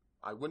fact,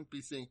 I wouldn't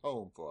be seeing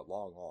home for a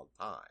long, long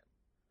time.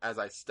 As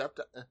I stepped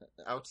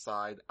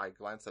outside, I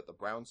glanced at the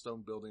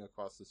brownstone building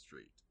across the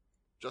street.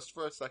 Just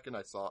for a second,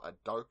 I saw a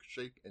dark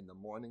shape in the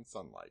morning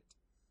sunlight.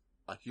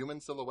 A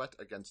human silhouette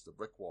against the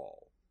brick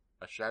wall.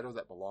 A shadow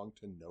that belonged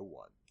to no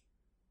one.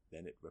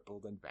 Then it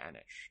rippled and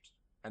vanished.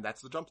 And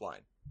that's the jump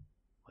line.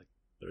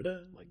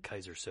 Like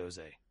Kaiser Soze.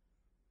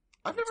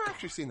 I've never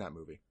actually seen that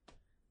movie.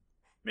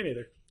 Me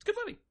neither. It's a good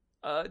movie.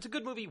 It's a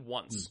good movie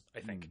once, I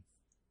think.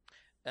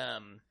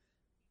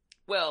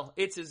 Well,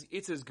 it's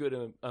as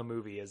good a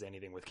movie as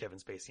anything with Kevin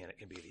Spacey in it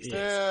can be these days.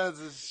 Yeah,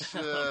 it's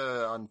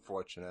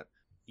unfortunate.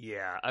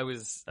 Yeah, I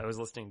was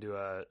listening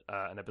to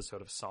an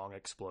episode of Song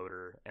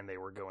Exploder, and they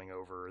were going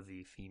over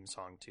the theme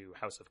song to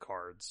House of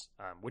Cards,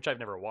 which I've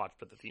never watched,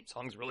 but the theme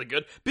song's really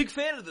good. Big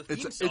fan of the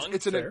theme song.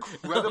 It's an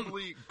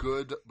incredibly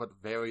good but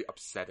very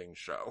upsetting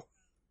show.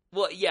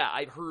 Well, yeah,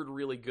 I've heard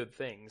really good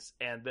things,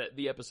 and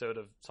the episode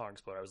of Song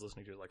Exploder I was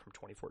listening to from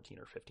 2014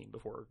 or 15,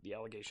 before the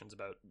allegations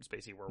about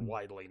Spacey were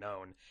widely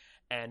known,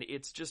 and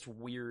it's just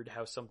weird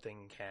how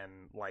something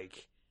can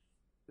like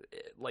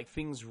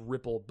things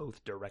ripple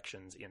both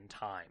directions in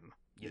time,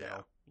 you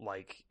know,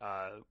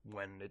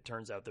 when it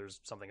turns out there's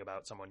something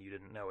about someone you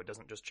didn't know, it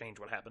doesn't just change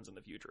what happens in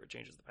the future, it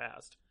changes the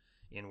past.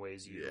 in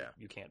ways you Yeah.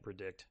 you can't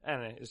predict. I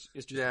don't know, it's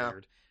just Yeah.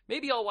 weird.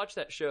 Maybe I'll watch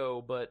that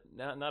show, but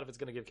not if it's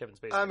going to give Kevin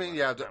Spacey. I mean,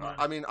 yeah, more.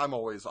 I mean, I'm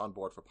always on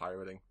board for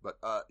pirating, but,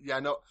 yeah,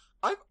 no,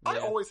 I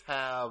always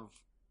have,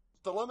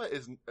 dilemma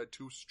isn't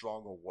too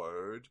strong a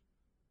word,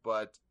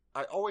 but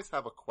I always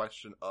have a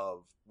question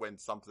of when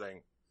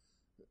something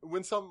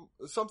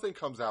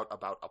comes out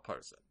about a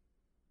person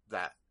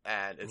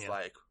and it's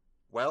like,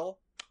 well,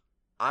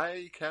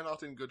 I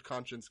cannot in good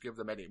conscience give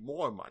them any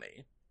more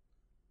money,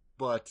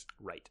 but,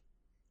 Right.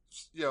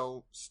 you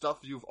know, stuff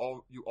you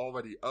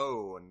already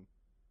own,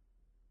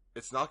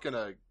 it's not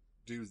gonna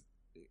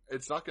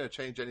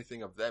change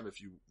anything of them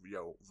if you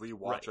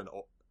rewatch Right.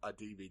 a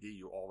DVD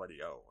you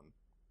already own.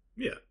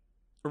 Yeah.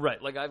 Right,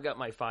 like I've got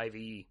my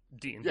 5e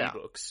D&D Yeah.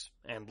 books,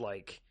 and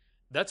like,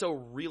 that's a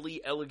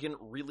really elegant,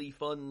 really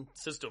fun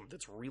system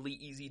that's really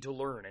easy to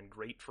learn and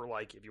great for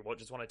like, if you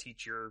just want to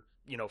teach your,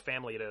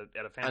 family at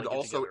a family And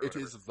also, get-together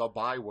or it is the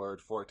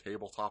byword for a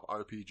tabletop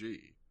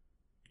RPG.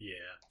 Yeah.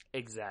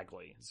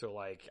 Exactly. So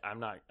like,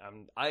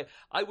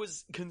 I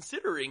was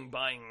considering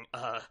buying,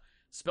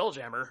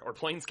 Spelljammer or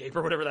Planescape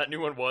or whatever that new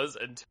one was,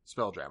 and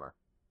Spelljammer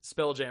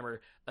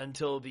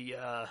until the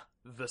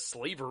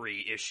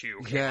slavery issue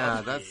came Yeah,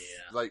 up. that's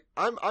like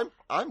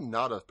I'm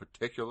not a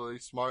particularly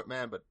smart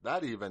man, but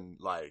that even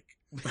like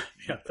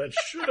Yeah, that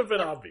should have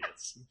been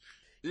obvious.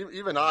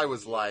 even I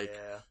was like,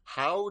 Yeah.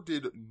 how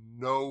did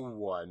no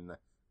one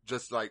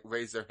just like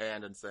raise their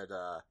hand and said,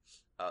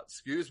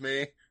 excuse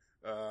me,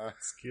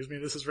 Excuse me,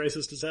 this is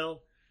racist as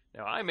hell?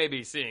 Now, I may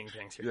be seeing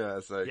things here. yeah,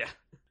 it's like, Yeah.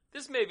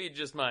 This may be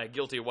just my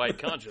guilty white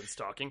conscience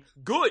talking.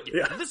 Good!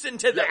 Yeah. Listen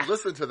to that! yeah,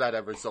 listen to that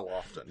every so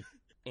often.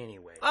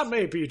 Anyway. I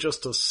may be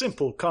just a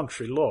simple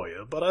country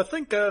lawyer, but I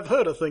think I've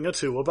heard a thing or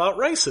two about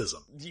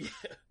racism. Yeah,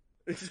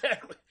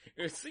 exactly.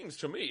 It seems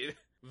to me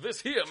this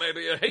here may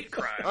be a hate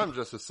crime. I'm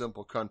just a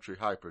simple country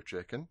hyper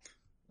chicken.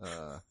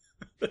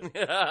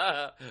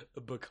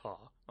 Bacaw.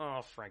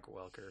 Oh, Frank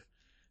Welker.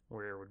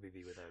 Where would we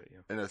be without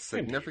you? In a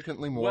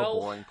significantly more Well-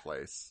 boring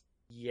place.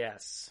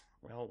 Yes.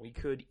 Well, we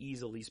could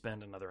easily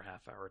spend another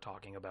half hour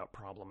talking about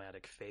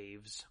problematic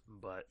faves,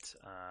 but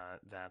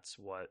that's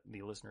what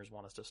the listeners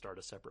want us to start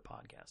a separate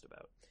podcast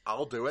about.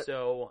 I'll do it.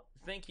 So,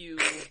 thank you.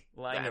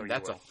 Well, I know Man, you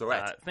that's will. a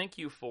threat. Thank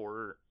you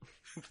for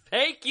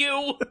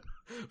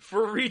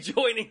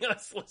rejoining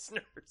us,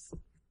 listeners,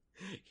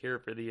 here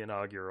for the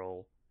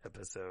inaugural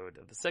episode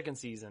of the second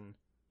season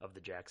of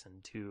the Jackson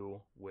 2,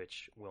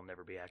 which will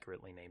never be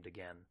accurately named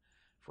again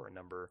for a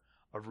number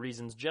of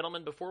reasons.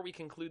 Gentlemen, before we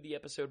conclude the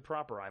episode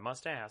proper, I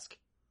must ask,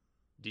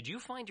 did you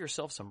find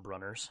yourself some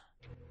Brunners?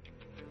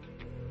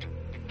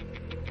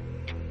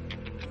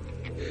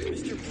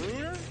 Mr.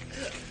 Bruner?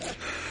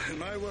 In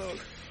my world,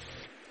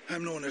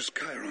 I'm known as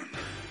Chiron.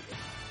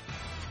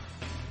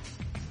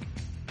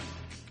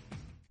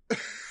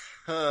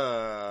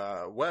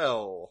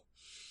 Well,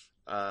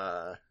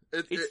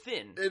 It's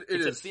thin. It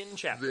It's is a thin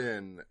chapter.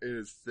 Thin. It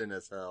is thin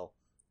as hell.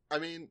 I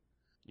mean,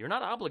 You're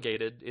not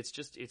obligated. It's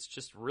just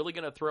really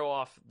going to throw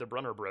off the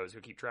Brunner bros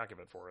who keep track of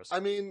it for us.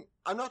 I'm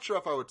not sure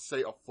if I would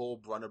say a full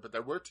Brunner, but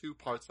there were two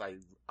parts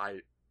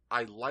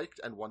I liked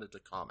and wanted to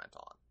comment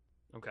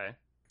on. Okay.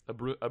 A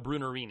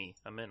Brunnerini.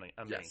 A mini.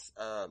 Yes.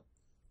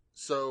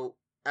 So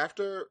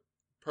after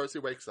Percy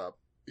wakes up,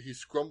 he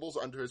scrumbles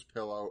under his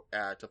pillow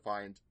to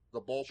find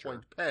the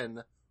ballpoint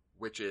pen,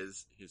 which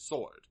is his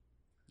sword.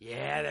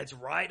 Yeah, that's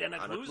right. And a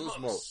Anaclusmos,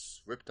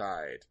 Cluzmos.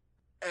 Riptide.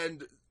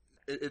 And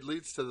it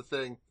leads to the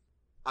thing,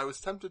 I was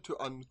tempted to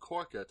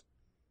uncork it.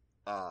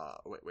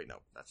 Wait, no,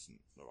 that's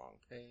the wrong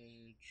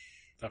page.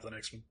 Not the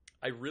next one.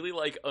 I really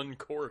like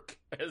uncork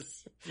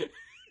as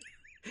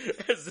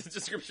the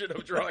description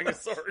of drawing a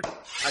sword.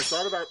 I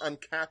thought about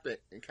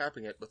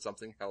uncapping it, but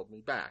something held me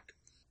back.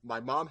 My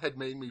mom had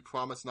made me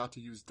promise not to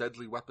use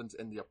deadly weapons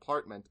in the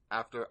apartment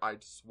after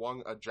I'd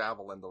swung a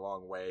javelin the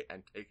wrong way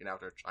and taken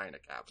out her china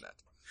cabinet.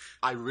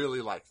 I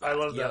really like that. I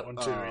love Yep. that one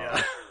too,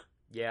 yeah.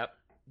 Yep.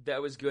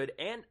 That was good.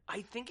 And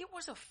I think it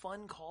was a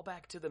fun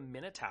callback to the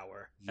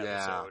Minotaur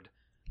episode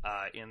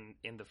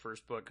in the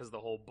first book, because the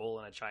whole bull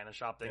in a china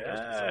shop thing goes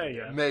to something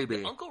good.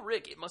 Maybe. Uncle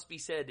Rick, it must be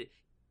said,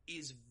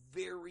 is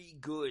very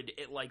good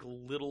at like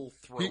little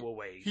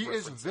throwaway He is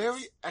references.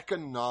 very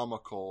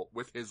economical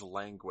with his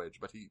language,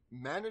 but he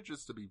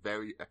manages to be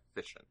very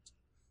efficient.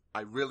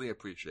 I really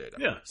appreciate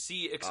him. Yeah.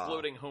 See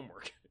exploding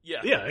homework.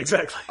 Yeah. Yeah,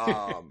 exactly.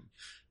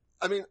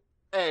 I mean,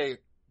 A,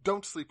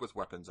 don't sleep with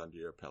weapons under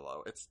your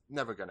pillow. It's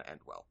never going to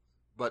end well.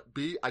 But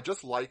B, I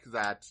just like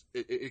that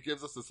it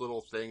gives us this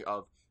little thing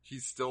of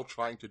he's still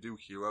trying to do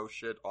hero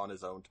shit on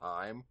his own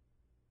time.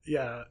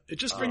 Yeah, it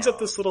just brings up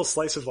this little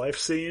slice of life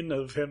scene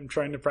of him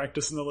trying to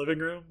practice in the living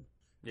room.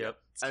 Yep.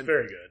 It's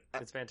very good.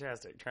 It's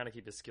fantastic. Trying to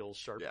keep his skills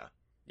sharp. Yeah.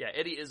 Yeah,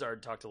 Eddie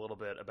Izzard talked a little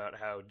bit about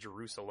how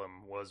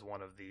Jerusalem was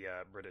one of the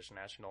British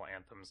national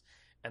anthems,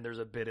 and there's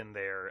a bit in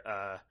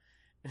there,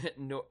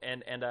 no,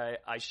 and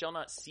I shall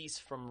not cease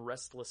from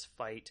restless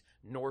fight,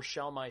 nor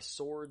shall my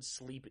sword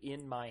sleep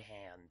in my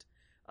hand.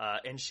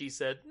 And she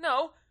said,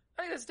 no,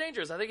 I think that's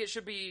dangerous. I think it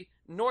should be,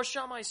 nor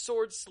shall my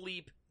sword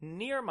sleep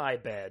near my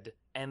bed,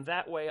 and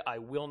that way I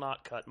will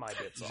not cut my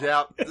bits off.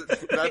 Yeah,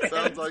 that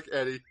sounds like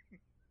Eddie.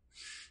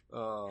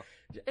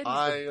 Eddie's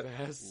I the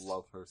best.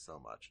 love her so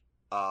much.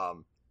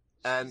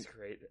 And She's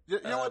great. you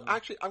know what?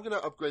 Actually, I'm going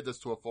to upgrade this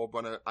to a full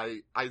brunner.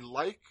 I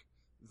like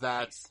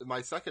that. Nice.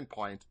 My second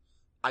point,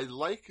 I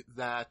like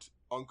that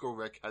Uncle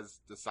Rick has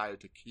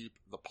decided to keep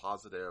the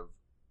positive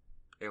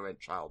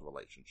parent-child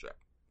relationship.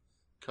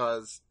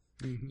 Because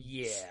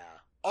Yeah.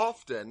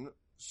 often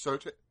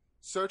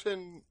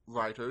certain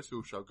writers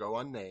who shall go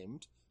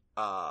unnamed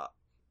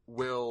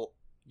will.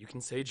 You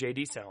can say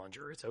J.D.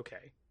 Salinger. It's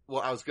okay.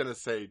 Well, I was going to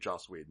say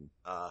Joss Whedon.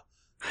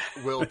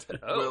 Will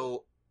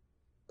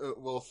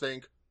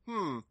think,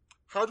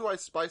 how do I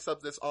spice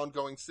up this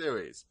ongoing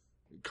series?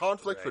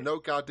 Conflict for Right. no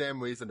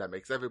goddamn reason that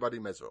makes everybody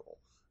miserable.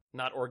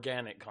 Not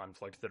organic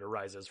conflict that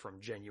arises from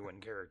genuine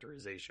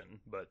characterization,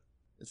 but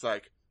It's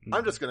like,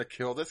 I'm just gonna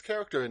kill this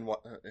character in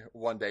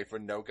one day for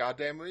no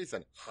goddamn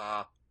reason.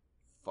 Ha.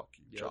 Fuck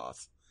you, Yep.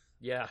 Joss.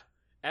 yeah.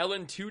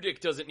 Alan Tudyk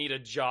doesn't need a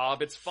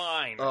job. It's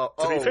fine. To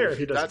be fair,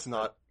 he doesn't. That's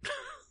not...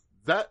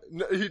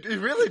 No, he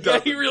really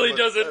doesn't. he really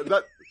doesn't.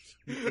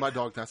 My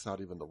dog, that's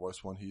not even the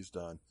worst one he's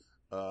done.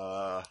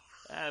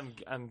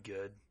 I'm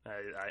good.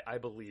 I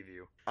believe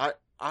you.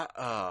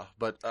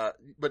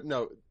 But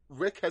no,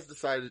 Rick has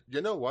decided,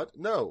 you know what?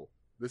 No.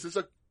 This is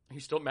Are you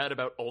still mad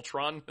about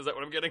Ultron? Is that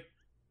what I'm getting?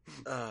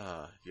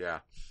 yeah.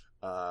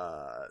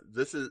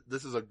 This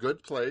is a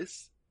good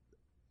place.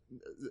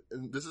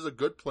 This is a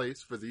good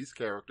place for these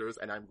characters,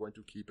 and I'm going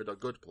to keep it a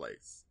good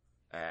place.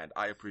 And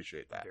I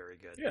appreciate that. Very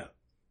good. Yeah.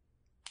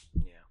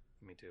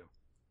 Yeah, me too.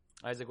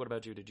 Isaac, what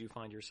about you? Did you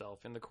find yourself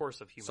in the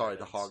course of human Sorry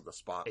to events, hog the a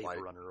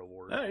spotlight. runner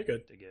award Oh, you're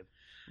good. to give?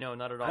 No,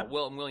 not at all.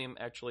 Well, William,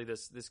 actually,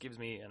 this gives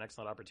me an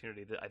excellent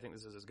opportunity. I think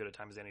this is as good a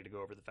time as any to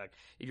go over the fact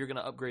if you're going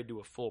to upgrade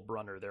to a full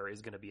brunner, there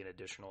is going to be an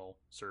additional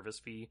service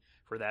fee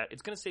for that.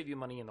 It's going to save you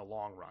money in the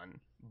long run,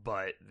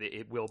 but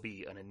it will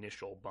be an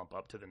initial bump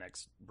up to the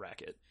next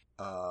bracket.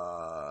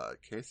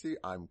 Casey,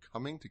 I'm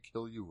coming to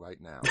kill you right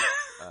now.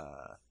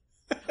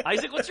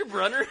 Isaac, what's your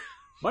brunner?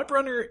 My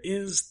brunner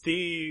is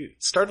the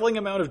startling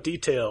amount of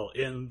detail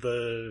in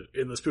the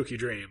spooky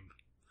dream.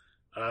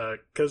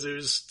 Cause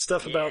there's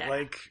stuff about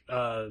like,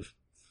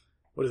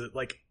 what is it,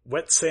 like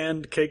wet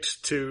sand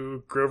caked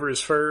to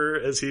Grover's fur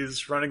as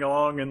he's running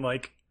along, and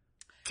like,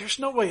 there's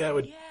no way I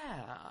would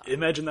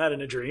imagine that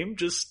in a dream.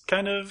 Just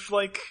kind of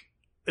like,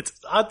 it's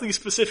oddly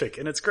specific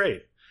and it's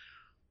great.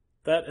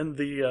 That and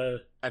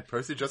the, and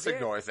Percy just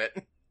ignores it.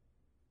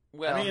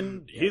 Well, I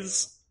mean,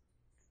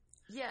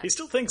 he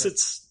still thinks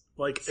it's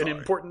like Sorry. an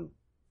important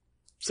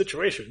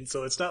situation,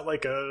 so it's not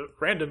like a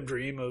random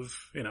dream of,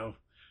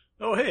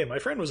 oh hey, my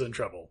friend was in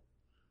trouble.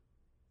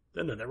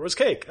 And then there was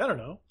cake. I don't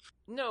know.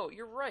 No,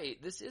 you're right.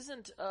 This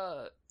isn't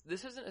a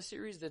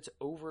series that's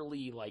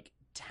overly like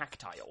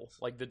tactile.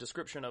 Like the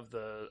description of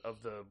the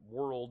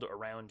world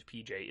around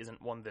PJ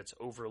isn't one that's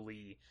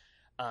overly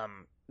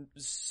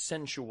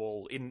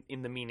sensual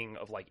in the meaning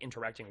of like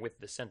interacting with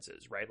the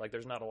senses, right? Like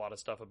there's not a lot of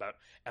stuff about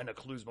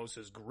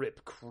Anaclusmos's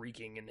grip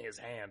creaking in his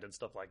hand and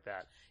stuff like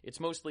that. It's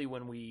mostly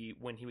when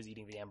he was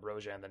eating the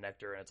ambrosia and the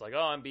nectar, and it's like,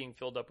 oh, I'm being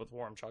filled up with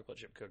warm chocolate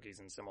chip cookies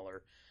and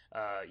similar,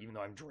 even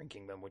though I'm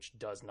drinking them, which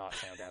does not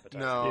sound appetizing.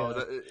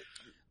 No,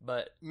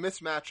 but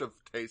mismatch of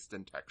taste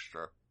and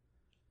texture.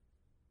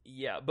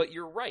 yeah, but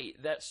you're right.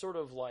 That sort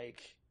of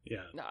like,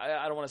 Yeah. no,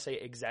 I don't want to say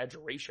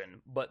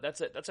exaggeration, but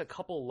that's a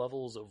couple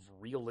levels of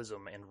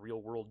realism and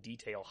real world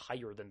detail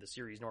higher than the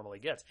series normally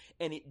gets,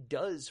 and it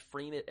does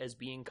frame it as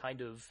being kind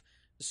of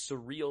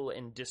surreal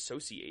and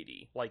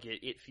dissociaty. Like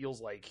it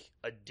feels like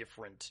a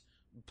different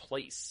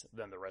place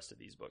than the rest of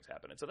these books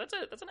happen. And so that's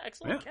an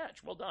excellent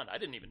catch. Well done. I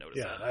didn't even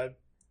notice that.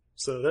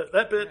 So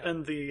that bit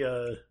and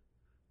the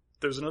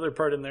there's another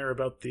part in there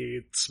about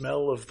the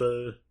smell of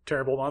the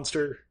terrible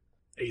monster.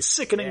 A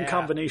sickening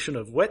combination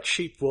of wet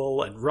sheep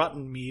wool and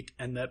rotten meat,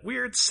 and that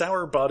weird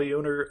sour body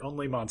odor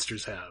only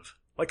monsters have.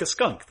 Like a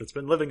skunk that's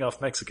been living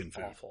off Mexican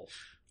food. Awful.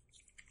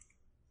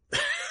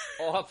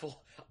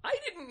 Awful. I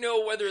didn't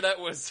know whether that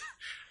was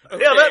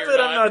okay Yeah, that or bit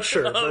not. I'm not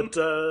sure, but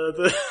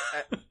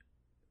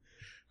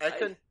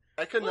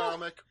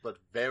Economic, but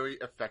very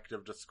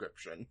effective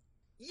description.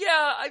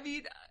 Yeah, I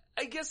mean,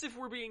 I guess if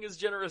we're being as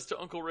generous to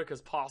Uncle Rick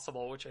as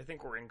possible, which I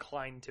think we're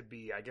inclined to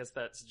be, I guess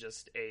that's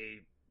just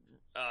a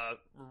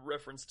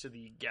reference to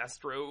the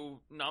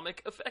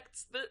gastronomic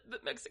effects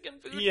that Mexican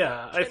food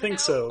I think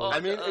so. On, I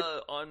mean,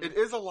 it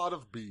is a lot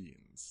of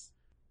beans.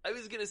 I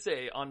was gonna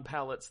say, on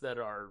palates that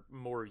are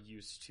more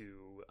used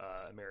to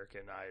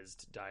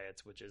Americanized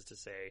diets, which is to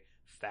say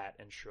fat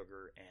and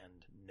sugar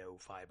and no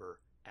fiber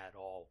at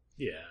all.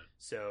 Yeah.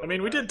 So I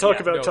mean, we did talk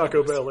about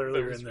Taco Bell that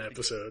earlier was in the really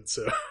episode,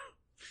 so...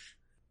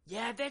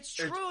 Yeah, that's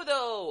true,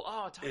 though!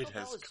 Oh, Taco It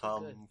Bell has is so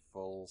come good.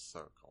 full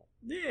circle.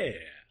 Yeah.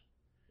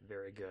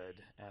 Very good.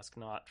 Ask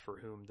not for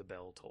whom the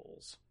bell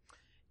tolls.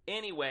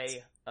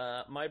 Anyway,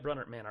 my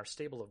Brunner, man, our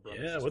stable of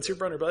Brunners. Yeah, is what's your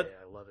really Brunner, bud? good.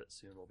 I love it.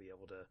 Soon we'll be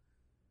able to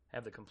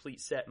have the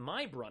complete set.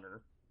 My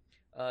Brunner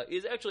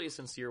is actually a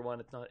sincere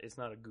one. It's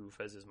not a goof,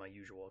 as is my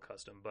usual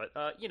custom, but,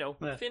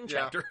 Finn yeah.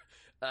 chapter.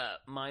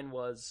 Mine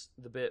was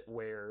the bit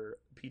where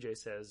PJ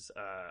says,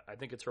 I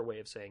think it's her way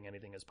of saying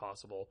anything is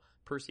possible.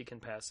 Percy can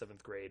pass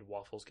 7th grade,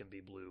 waffles can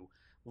be blue,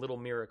 little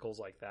miracles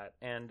like that.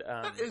 And,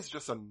 that is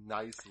just a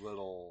nice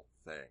little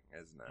thing,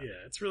 isn't it?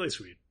 Yeah, it's really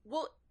sweet.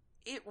 Well,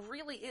 it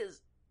really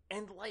is.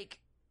 And, like,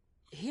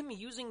 him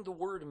using the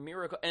word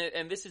miracle,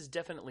 and this is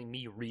definitely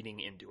me reading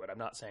into it. I'm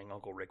not saying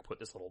Uncle Rick put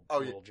this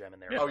little gem in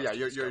there. Oh, yeah,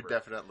 you're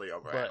definitely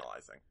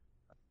overanalyzing.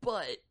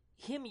 But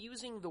him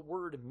using the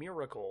word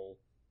miracle,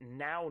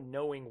 now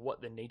knowing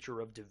what the nature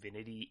of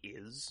divinity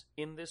is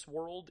in this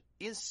world,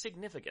 is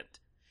significant.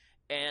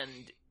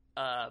 And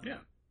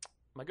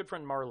my good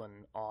friend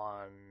Marlon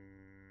on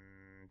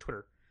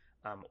Twitter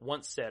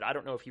once said, I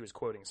don't know if he was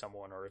quoting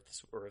someone or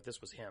if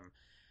this was him,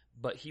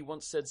 but he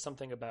once said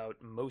something about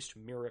most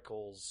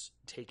miracles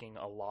taking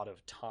a lot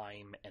of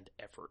time and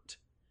effort.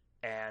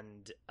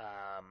 And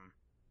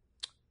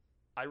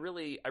I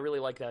really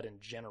like that in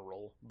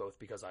general, both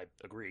because I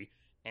agree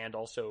and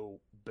also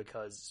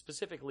because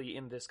specifically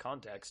in this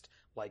context,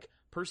 like,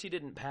 Percy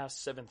didn't pass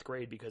 7th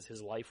grade because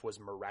his life was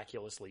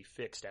miraculously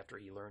fixed after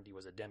he learned he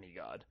was a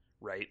demigod,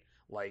 right?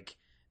 Like,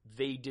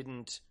 they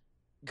didn't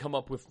come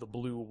up with the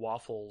blue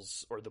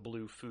waffles or the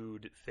blue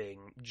food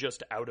thing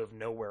just out of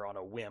nowhere on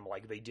a whim.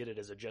 Like, they did it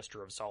as a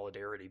gesture of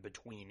solidarity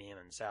between him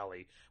and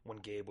Sally when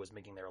Gabe was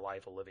making their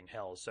life a living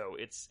hell. So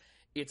it's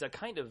a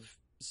kind of,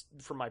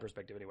 from my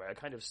perspective anyway, a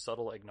kind of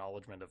subtle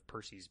acknowledgement of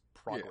Percy's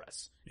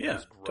progress. Yeah,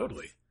 his growth.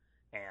 Totally.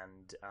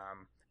 And,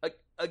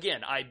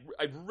 again, I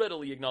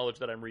readily acknowledge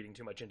that I'm reading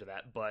too much into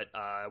that, but,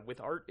 with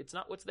art, it's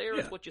not what's there,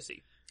 it's what you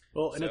see.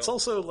 Well, and it's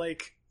also,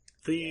 like,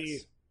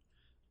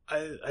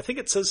 I think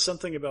it says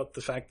something about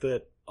the fact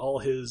that a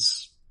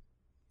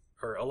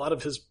lot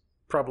of his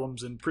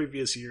problems in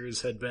previous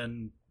years had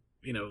been,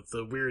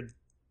 the weird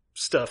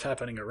stuff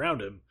happening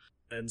around him.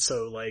 And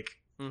so,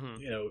 like,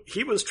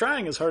 he was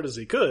trying as hard as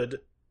he could,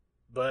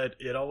 but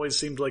it always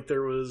seemed like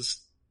there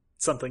was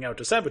something out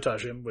to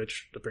sabotage him,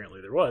 which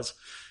apparently there was.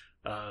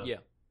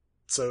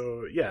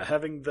 So, yeah,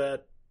 having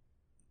that,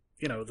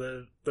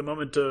 the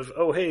moment of,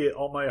 oh, hey,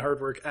 all my hard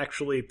work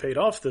actually paid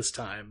off this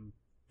time,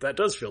 that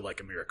does feel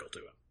like a miracle to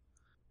him.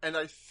 And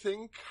I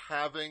think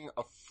having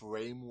a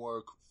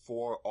framework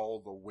for all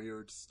the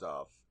weird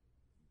stuff,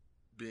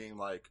 being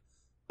like,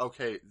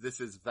 okay, this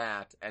is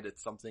that, and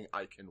it's something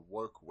I can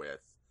work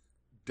with,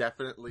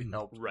 definitely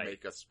helped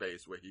make a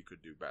space where he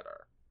could do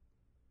better.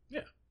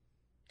 Yeah.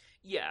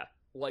 Yeah.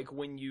 Like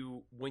when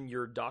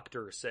your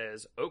doctor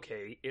says,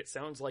 okay, it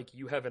sounds like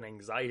you have an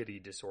anxiety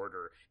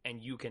disorder,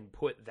 and you can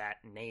put that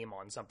name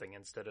on something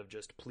instead of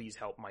just, please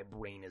help, my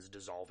brain is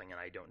dissolving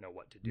and I don't know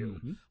what to do.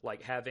 Mm-hmm.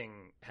 Like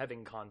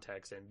having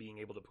context and being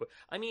able to put,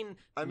 I mean,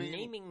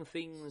 naming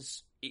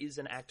things is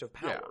an act of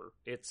power.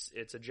 Yeah.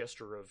 It's a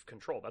gesture of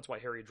control. That's why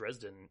Harry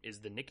Dresden is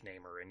the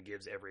nicknamer and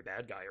gives every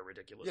bad guy a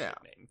ridiculous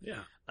nickname.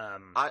 Yeah.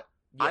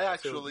 I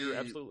actually, so you're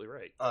absolutely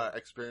right.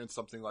 Experienced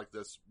something like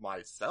this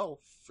myself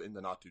in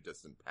the not too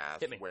distant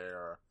past,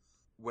 where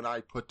when I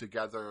put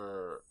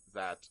together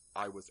that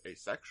I was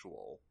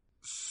asexual,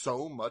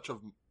 so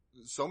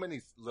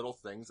many little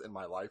things in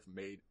my life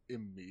made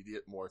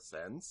immediate more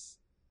sense.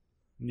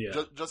 Yeah.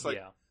 Just like,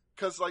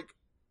 cause like,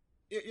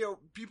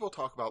 people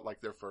talk about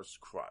like their first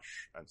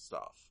crush and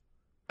stuff.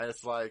 And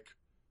it's like,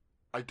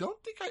 I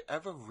don't think I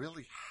ever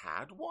really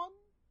had one.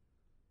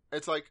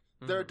 It's like,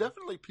 there are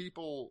definitely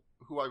people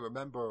who I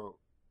remember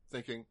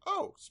thinking,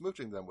 oh,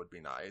 smooching them would be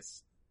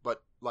nice.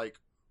 But, like,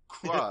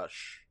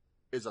 crush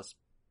is a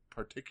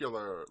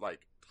particular,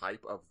 like,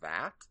 type of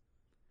that.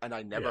 And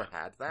I never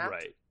had that.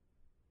 Right.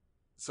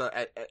 So,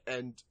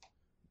 and,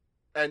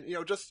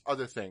 just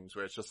other things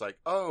where it's just like,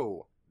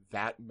 oh,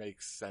 that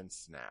makes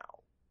sense now.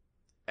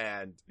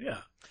 And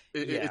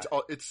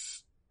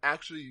it's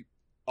actually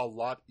a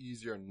lot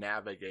easier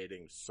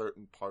navigating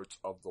certain parts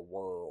of the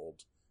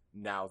world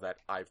now that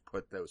I've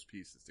put those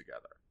pieces together.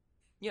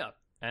 Yeah,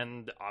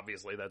 and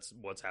obviously that's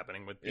what's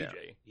happening with PJ.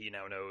 Yeah. He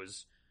now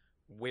knows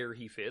where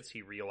he fits.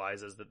 He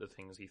realizes that the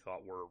things he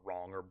thought were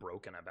wrong or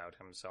broken about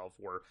himself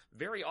were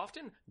very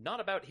often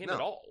not about him at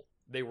all.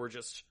 They were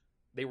just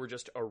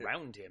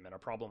around him and a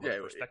problem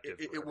of perspective.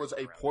 It was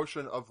a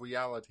portion of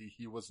reality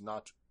he was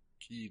not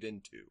keyed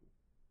into.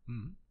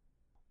 Mm-hmm.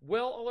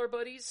 Well, all our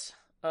buddies,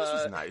 this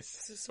was nice.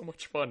 This is so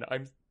much fun.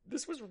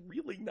 This was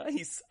really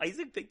nice.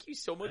 Isaac, thank you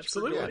so much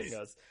for joining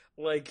us.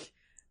 Like,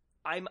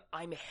 I'm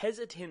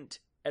hesitant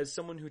as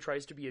someone who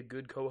tries to be a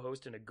good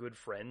co-host and a good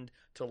friend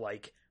to,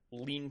 like,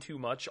 lean too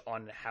much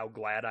on how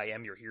glad I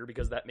am you're here,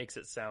 because that makes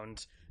it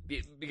sound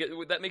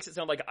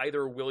like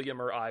either William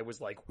or I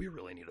was like, we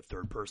really need a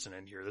third person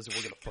in here.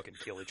 We're gonna fucking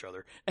kill each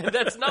other. And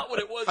that's not what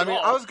it was. I mean,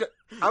 at all.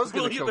 I was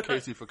gonna kill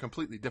Casey for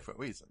completely different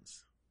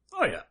reasons.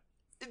 Oh yeah.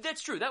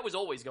 That's true. That was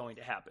always going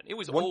to happen. It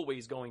was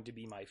always going to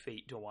be my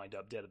fate to wind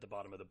up dead at the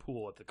bottom of the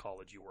pool at the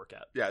college you work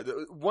at. Yeah,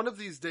 one of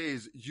these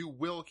days, you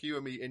will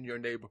hear me in your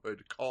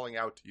neighborhood calling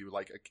out to you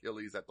like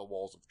Achilles at the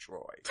walls of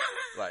Troy.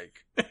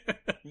 Like...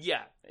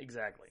 Yeah,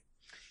 exactly.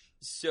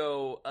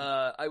 So,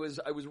 I was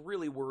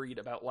really worried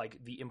about, like,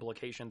 the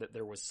implication that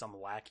there was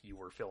some lack you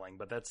were filling,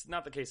 but that's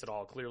not the case at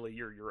all. Clearly,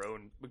 you're your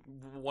own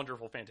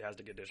wonderful,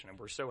 fantastic addition, and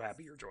we're so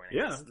happy you're joining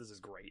us. This is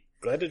great.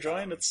 Glad to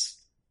join. It's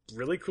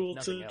really cool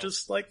to else.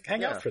 just, like,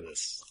 hang out for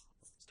this.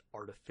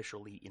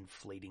 Artificially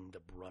inflating the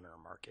Brunner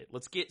market.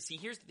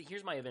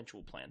 Here's my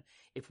eventual plan.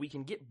 If we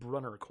can get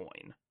Brunner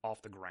coin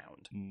off the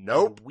ground,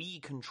 nope, and we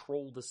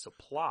control the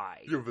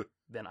supply,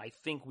 then I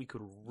think we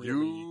could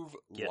really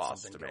get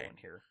something going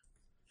here.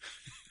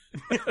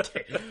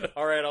 Okay.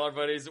 All right, all our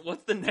buddies.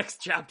 What's the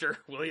next chapter,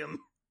 William?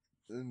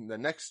 The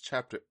next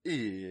chapter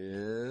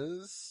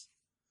is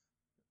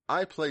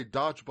I play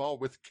dodgeball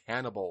with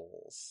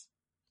cannibals.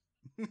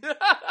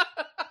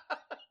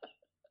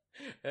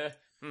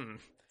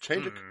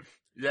 Change it.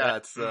 Yeah,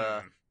 it's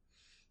yeah.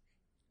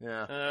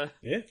 Yeah.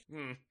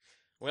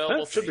 Well,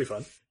 that should be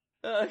fun.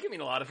 It could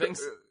mean a lot of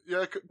things.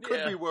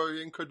 Could be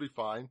worrying, could be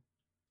fine.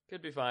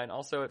 Could be fine.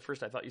 Also, at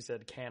first I thought you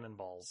said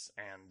cannonballs,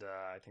 and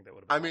I think that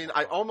would have been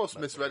I almost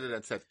misread it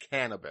and said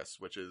cannabis,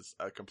 which is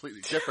a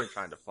completely different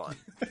kind of fun.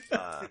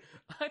 I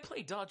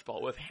play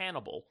dodgeball with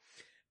Hannibal.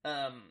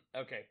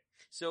 Okay.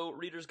 So,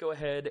 readers, go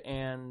ahead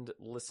and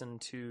listen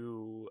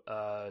to,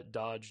 go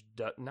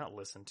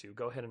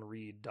ahead and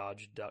read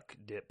Dodge, Duck,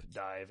 Dip,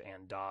 Dive,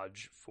 and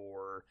Dodge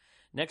for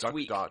next Duck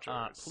week.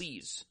 Dodgers.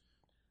 Please.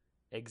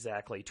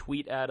 Exactly.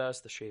 Tweet at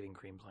us, the Shaving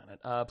Cream Planet.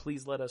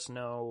 Please let us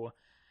know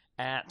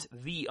at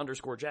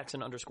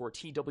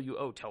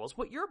 _Jackson_TWO. Tell us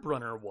what your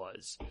Brunner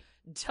was.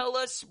 Tell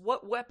us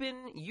what weapon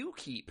you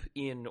keep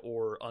in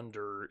or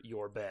under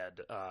your bed.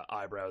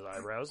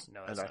 Eyebrows.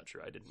 No, that's not true.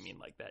 I didn't mean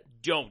like that.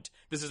 Don't.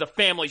 This is a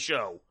family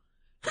show.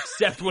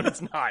 Except when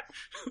it's not.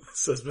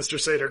 Says Mr.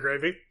 Seder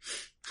Gravy.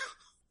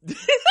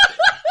 It's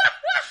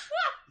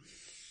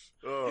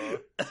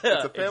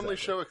a family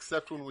show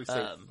except when we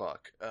say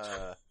fuck.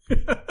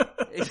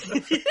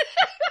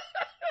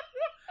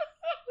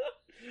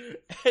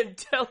 And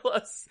tell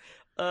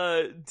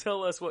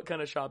us what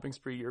kind of shopping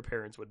spree your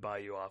parents would buy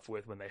you off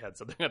with when they had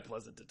something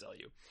unpleasant to tell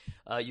you.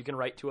 You can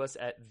write to us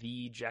at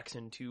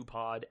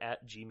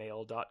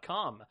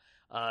thejackson2pod@gmail.com.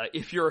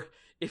 If you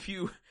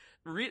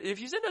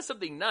send us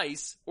something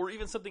nice or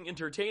even something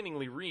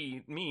entertainingly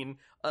mean,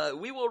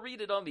 we will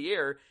read it on the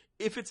air.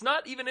 If it's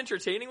not even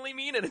entertainingly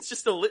mean and it's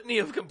just a litany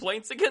of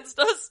complaints against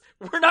us,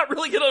 we're not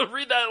really going to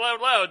read that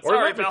out loud.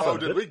 Sorry, pal. Oh,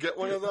 did we get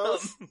one of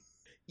those?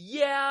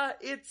 Yeah,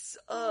 it's,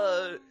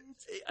 I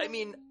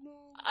mean,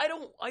 I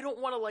don't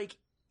want to, like,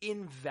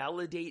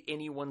 invalidate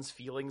anyone's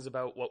feelings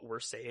about what we're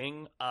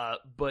saying,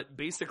 but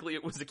basically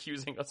it was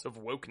accusing us of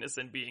wokeness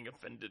and being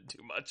offended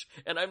too much,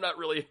 and I'm not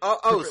really, so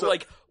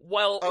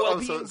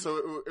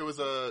it was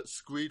a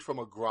screed from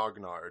a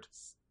grognard.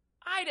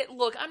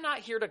 Look, I'm not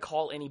here to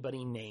call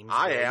anybody names.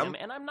 I am.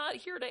 And I'm not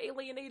here to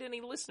alienate any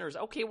listeners.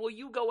 Okay, well,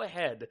 you go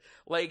ahead.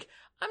 Like,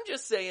 I'm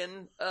just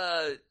saying,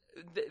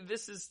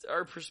 this is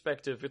our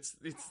perspective. It's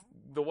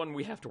the one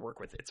we have to work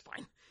with. It's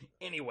fine.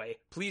 Anyway,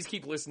 please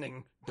keep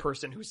listening,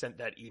 person who sent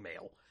that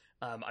email.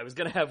 I was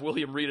gonna have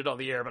William read it on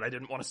the air, but I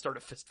didn't want to start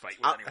a fist fight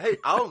with anyone. Hey,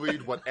 I'll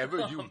read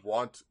whatever you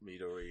want me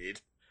to read.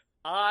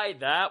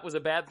 That was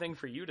a bad thing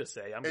for you to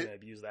say. I'm gonna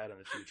abuse that in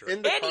the future.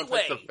 In the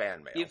context of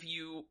fan mail.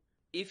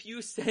 If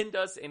you send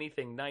us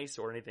anything nice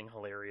or anything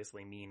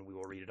hilariously mean, we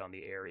will read it on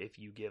the air. If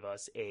you give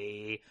us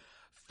a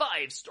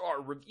 5-star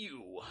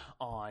review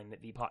on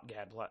the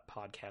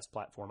podcast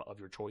platform of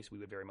your choice, we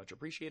would very much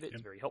appreciate it.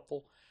 It's very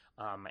helpful.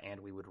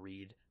 And we would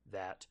read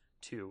that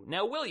too.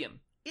 Now,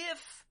 William,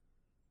 if,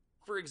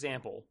 for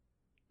example,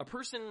 a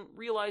person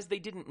realized they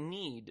didn't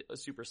need a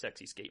super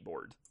sexy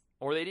skateboard,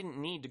 or they didn't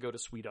need to go to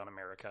Sweet on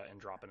America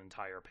and drop an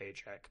entire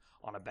paycheck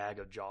on a bag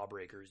of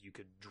Jawbreakers you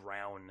could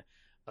drown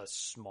a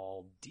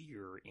small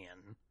deer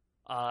in,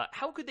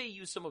 how could they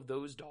use some of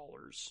those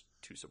dollars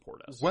to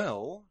support us?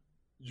 Well,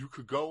 you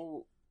could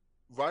go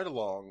right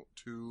along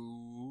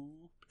to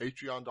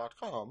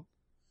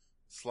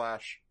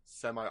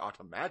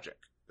patreon.com/semi-automagic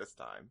this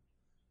time.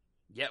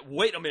 Yeah,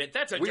 wait a minute,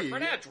 that's a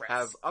different address. We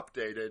have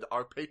updated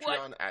our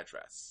Patreon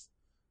address.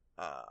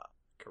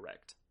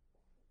 Correct.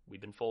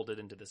 We've been folded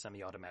into the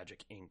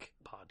Semi-Automagic Inc.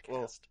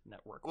 podcast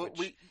network. Well,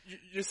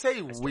 you say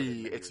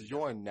it's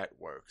your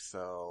network,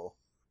 so...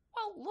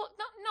 Well, look,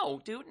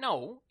 no, dude,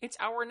 no. It's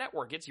our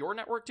network. It's your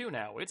network too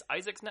now. It's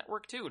Isaac's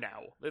network too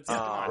now.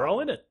 We're all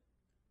in it.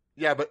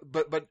 Yeah, but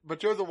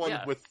you're the one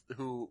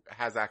who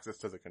has access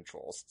to the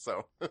controls,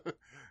 so.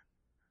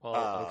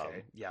 Well,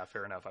 okay, yeah,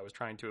 fair enough. I was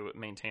trying to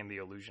maintain the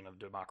illusion of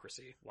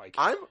democracy, like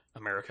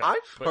America.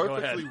 I'm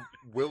perfectly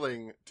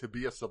willing to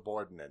be a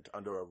subordinate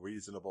under a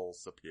reasonable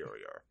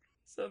superior.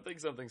 Something,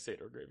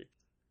 Seder Gravy.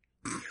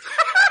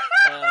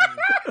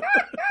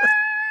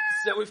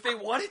 So if they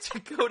wanted to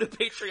go to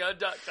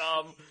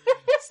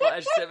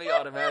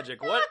patreon.com/semi-automagic,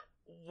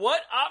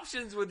 what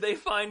options would they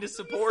find to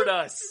support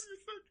us?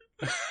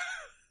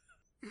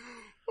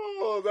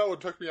 Oh, that one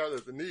took me out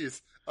at the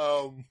knees.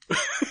 Oh,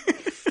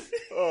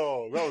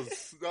 that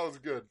was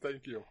good.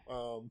 Thank you.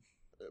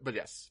 But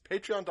yes,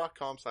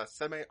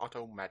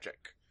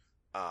 patreon.com/semi-automagic.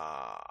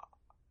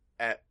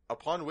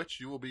 upon which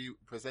you will be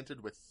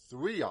presented with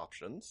 3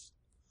 options.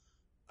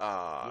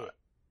 A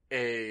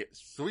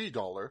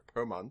 $3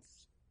 per month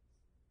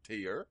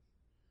tier,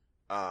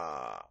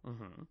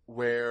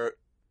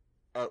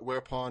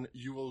 whereupon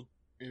you will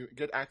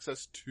get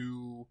access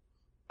to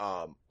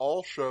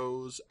all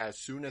shows as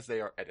soon as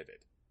they are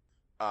edited.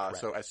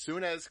 So as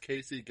soon as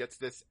Casey gets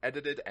this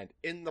edited and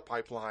in the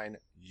pipeline,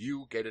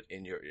 you get it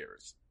in your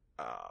ears.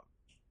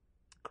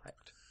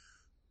 Correct.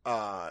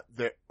 A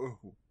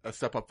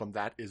step up from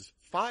that is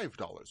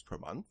 $5 per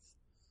month.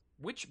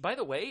 Which, by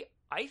the way,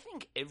 I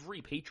think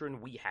every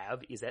patron we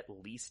have is at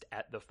least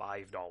at the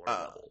 $5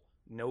 level.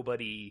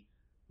 Nobody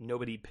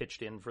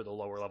pitched in for the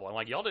lower level. I'm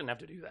like, y'all didn't have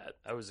to do that.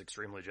 I was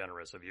extremely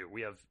generous of you.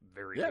 We have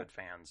very good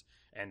fans,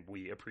 and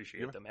we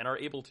appreciate them, and are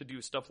able to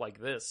do stuff like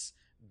this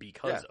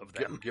because of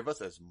them. Give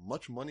us as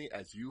much money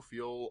as you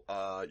feel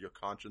your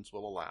conscience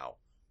will allow.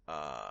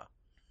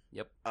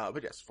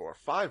 But yes, for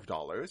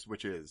 $5,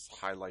 which is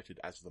highlighted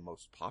as the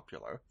most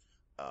popular,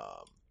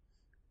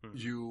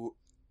 you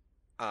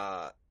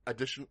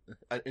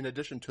in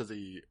addition to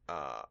the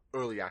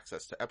early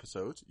access to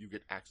episodes, you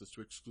get access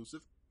to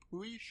exclusive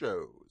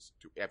pre-shows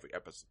to every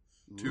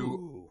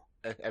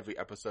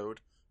episode,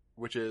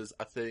 which is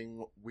a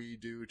thing we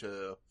do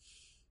to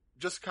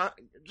it's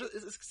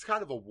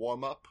kind of a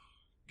warm up.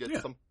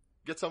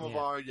 Get some of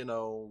our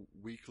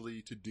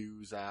weekly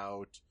to-dos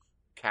out,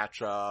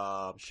 catch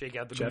up, shake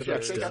out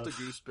the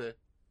goose bit.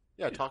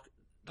 Talk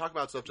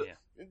about stuff.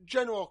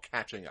 General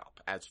catching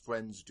up as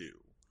friends do.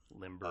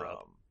 Limber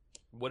up.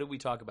 What did we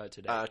talk about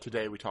today?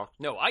 Today we talked...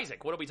 No,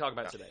 Isaac, what did we talk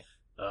about today?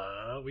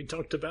 We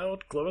talked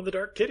about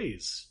glow-in-the-dark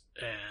kitties,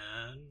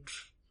 and...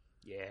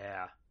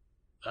 Yeah.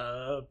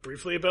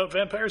 Briefly about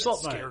vampire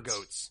salt mines. Scare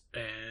goats.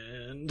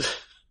 And...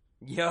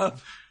 Yup.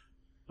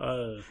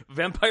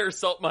 Vampire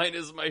Salt Mine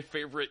is my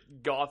favorite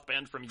goth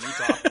band from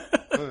Utah.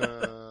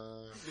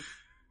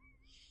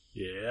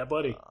 Yeah,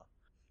 buddy.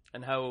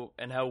 And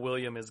how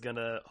William is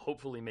gonna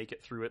hopefully make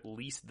it through at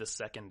least the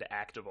second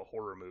act of a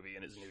horror movie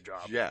in his new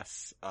job.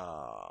 Yes.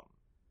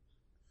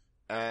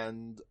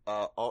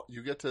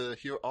 You get to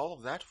hear all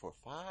of that for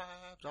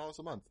 $5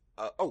 a month.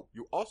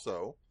 You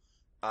also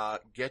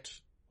get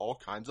all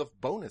kinds of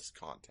bonus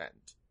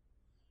content.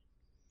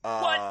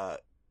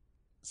 What?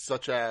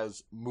 Such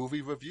as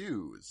movie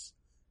reviews,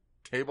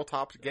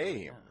 tabletop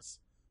games,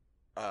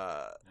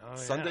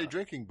 Sunday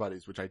drinking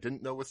buddies, which I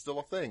didn't know was still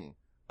a thing.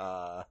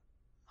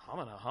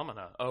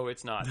 Hamana. Oh,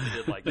 it's not. You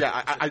did like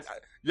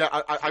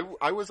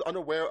I was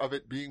unaware of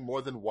it being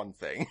more than one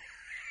thing.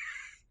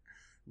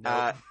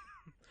 No.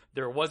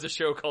 There was a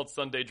show called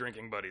Sunday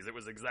Drinking Buddies. It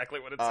was exactly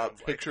what it sounds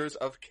like. Pictures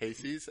of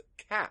Casey's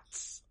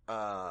cats.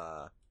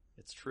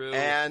 It's true.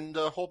 And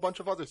a whole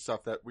bunch of other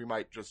stuff that we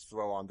might just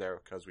throw on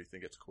there because we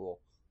think it's cool.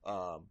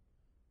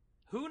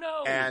 Who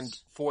knows? And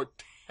for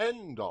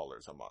 $10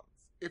 a month,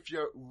 if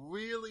you're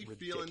really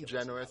feeling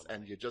generous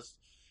and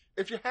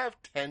if you have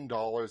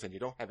 $10 and you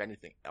don't have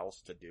anything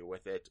else to do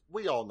with it,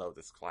 we all know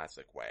this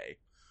classic way.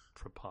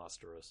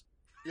 Preposterous.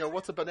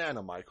 What's a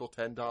banana, Michael?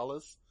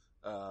 $10?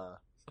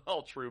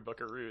 All true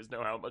buckaroos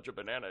know how much a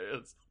banana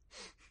is.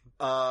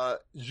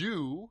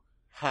 You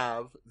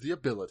have the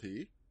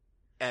ability,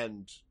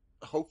 and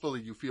hopefully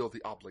you feel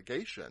the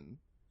obligation,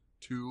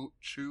 to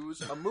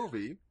choose a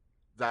movie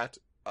that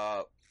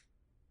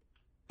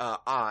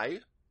I,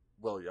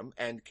 William,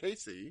 and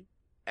Casey,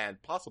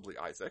 and possibly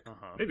Isaac,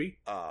 maybe.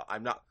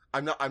 I'm not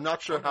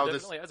sure how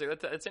this. Isaac.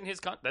 That's in his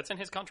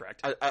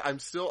contract. I'm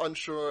still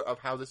unsure of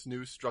how this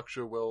new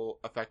structure will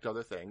affect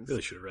other things.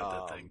 Really should have read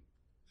that thing.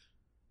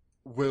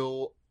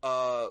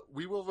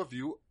 We will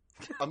review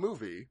a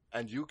movie,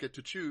 and you get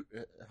to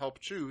help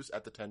choose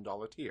at the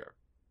 $10 tier.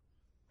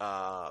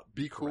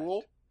 Be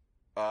cool.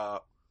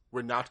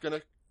 We're not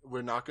gonna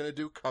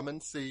do come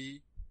and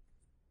see.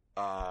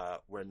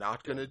 We're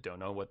not gonna. Don't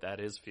know what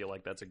that is. Feel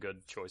like that's a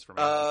good choice for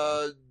me.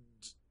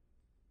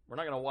 We're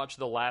not gonna watch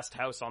The Last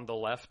House on the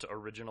Left,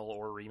 original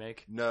or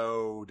remake.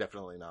 No,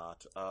 definitely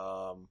not.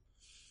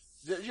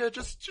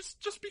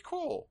 Just be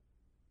cool.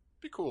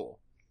 Be cool.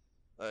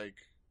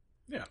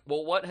 Yeah.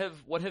 Well, what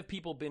have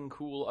people been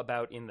cool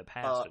about in the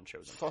past and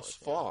chosen? Thus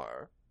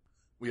far,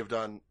 we have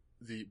done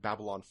the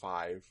Babylon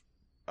 5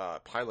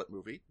 pilot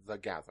movie, The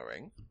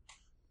Gathering.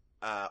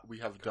 We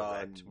have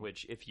done...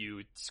 Which, if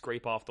you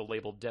scrape off the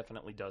label,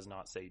 definitely does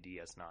not say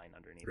DS9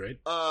 underneath. Right.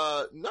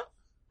 No.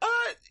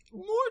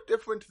 More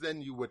different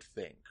than you would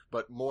think,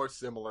 but more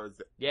similar.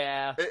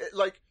 Yeah.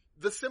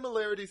 The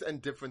similarities and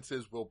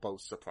differences will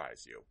both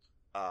surprise you.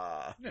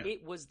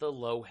 It was the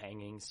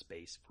low-hanging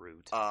space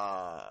fruit.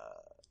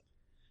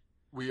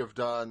 We have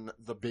done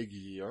The Big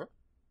Year,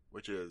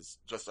 which is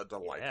just a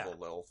delightful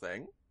little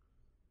thing.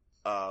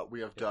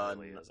 We have done...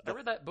 Really I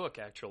read that book,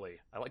 actually.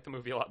 I like the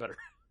movie a lot better.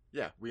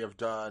 Yeah, we have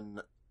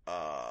done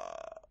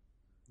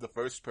the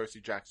first Percy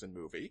Jackson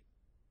movie.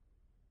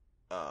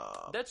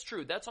 That's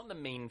true. That's on the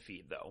main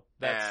feed, though.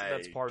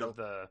 That's part of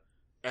the...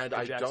 And the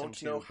I Jackson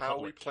don't know how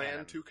we plan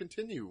canon. to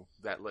continue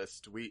that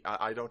list.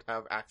 I don't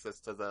have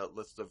access to the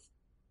list of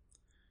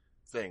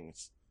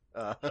things.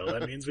 Well,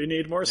 that means we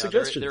need more No,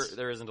 suggestions.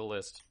 there isn't a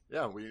list.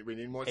 Yeah, we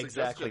need more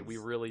Exactly, suggestions. we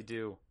really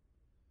do.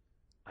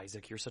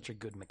 Isaac, you're such a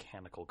good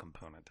mechanical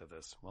component to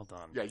this. Well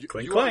done. Yeah,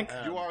 Clink, you clink.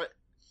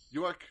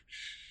 you are.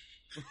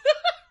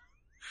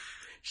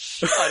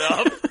 Shut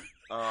up!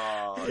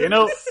 You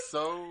know-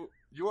 so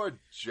you are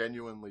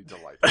genuinely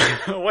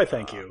delightful. Why,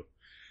 thank you.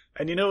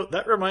 And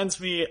that reminds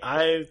me,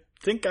 I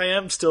think I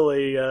am still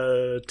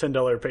a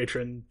 $10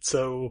 patron,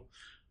 so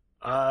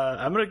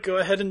I'm going to go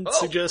ahead and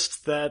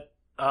suggest that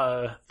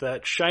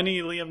that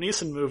shiny Liam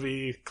Neeson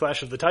movie,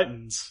 Clash of the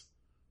Titans,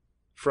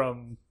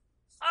 from...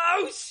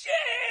 Oh,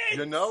 shit!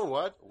 You know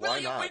what? Why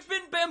William, not? we've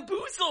been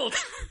bamboozled!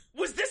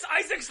 Was this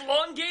Isaac's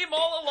long game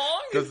all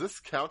along? Does this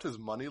count as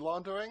money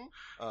laundering?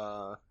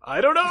 I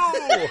don't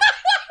know!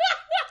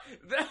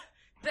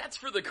 That's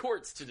for the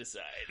courts to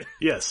decide.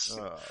 Yes.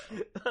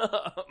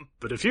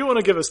 But if you want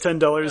to give us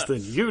 $10, then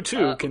you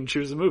too can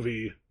choose a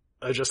movie,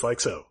 just like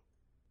so.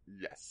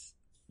 Yes.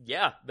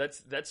 Yeah,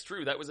 that's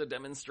true. That was a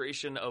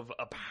demonstration of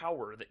a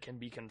power that can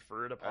be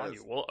conferred upon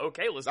you. Well,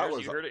 okay,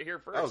 listeners, you heard it here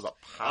first. That was a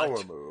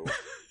power move.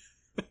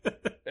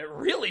 It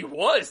really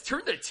was.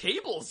 Turn the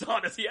tables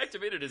on as he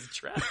activated his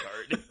trap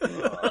card.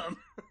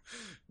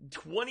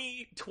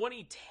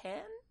 2010,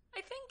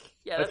 I think?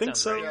 Yeah, that I think sounds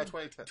so. right. Yeah,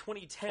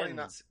 2010.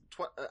 2010s.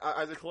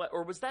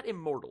 Or was that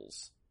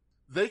Immortals?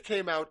 They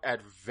came out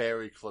at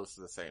very close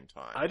to the same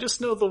time. I just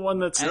know the one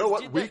that's... You know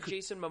what? Did We that could-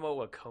 Jason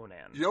Momoa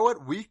Conan. You know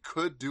what? We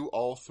could do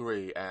all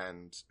three,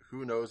 and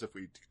who knows if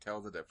we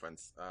tell the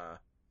difference.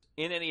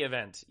 In any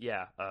event,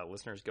 yeah,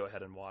 listeners, go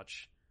ahead and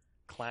watch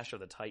Clash of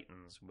the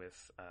Titans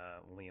with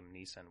Liam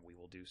Neeson. We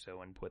will do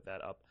so and put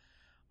that up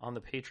on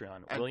the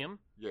Patreon. And- William,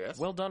 Yes.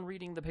 well done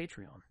reading the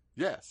Patreon.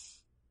 Yes.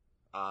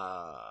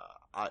 I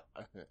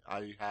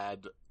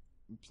had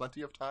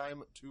plenty of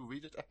time to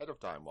read it ahead of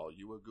time while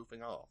you were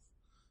goofing off.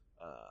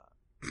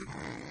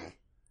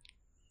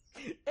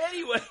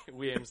 Anyway,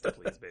 we aim to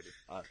please, baby.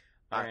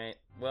 Alright,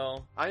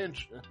 well... I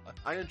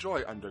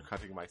enjoy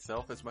undercutting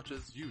myself as much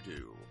as you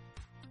do.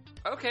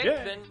 Okay,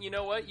 Yeah. then you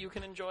know what? You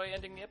can enjoy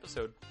ending the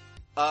episode.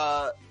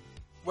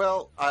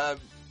 Well, Huh?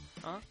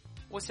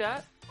 What's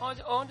that?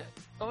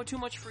 Oh, too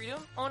much freedom?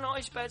 Oh no,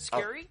 it's bad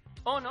scary?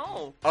 Oh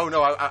no. oh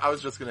no, I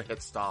was just gonna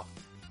hit stop.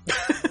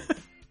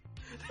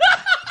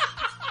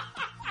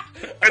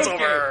 It's Okay,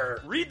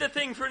 over! Read the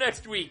thing for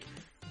next week.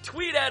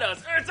 Tweet at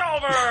us. It's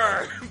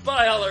over!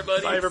 Bye, all our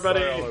buddies. Bye, everybody!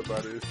 Bye, all our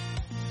buddies.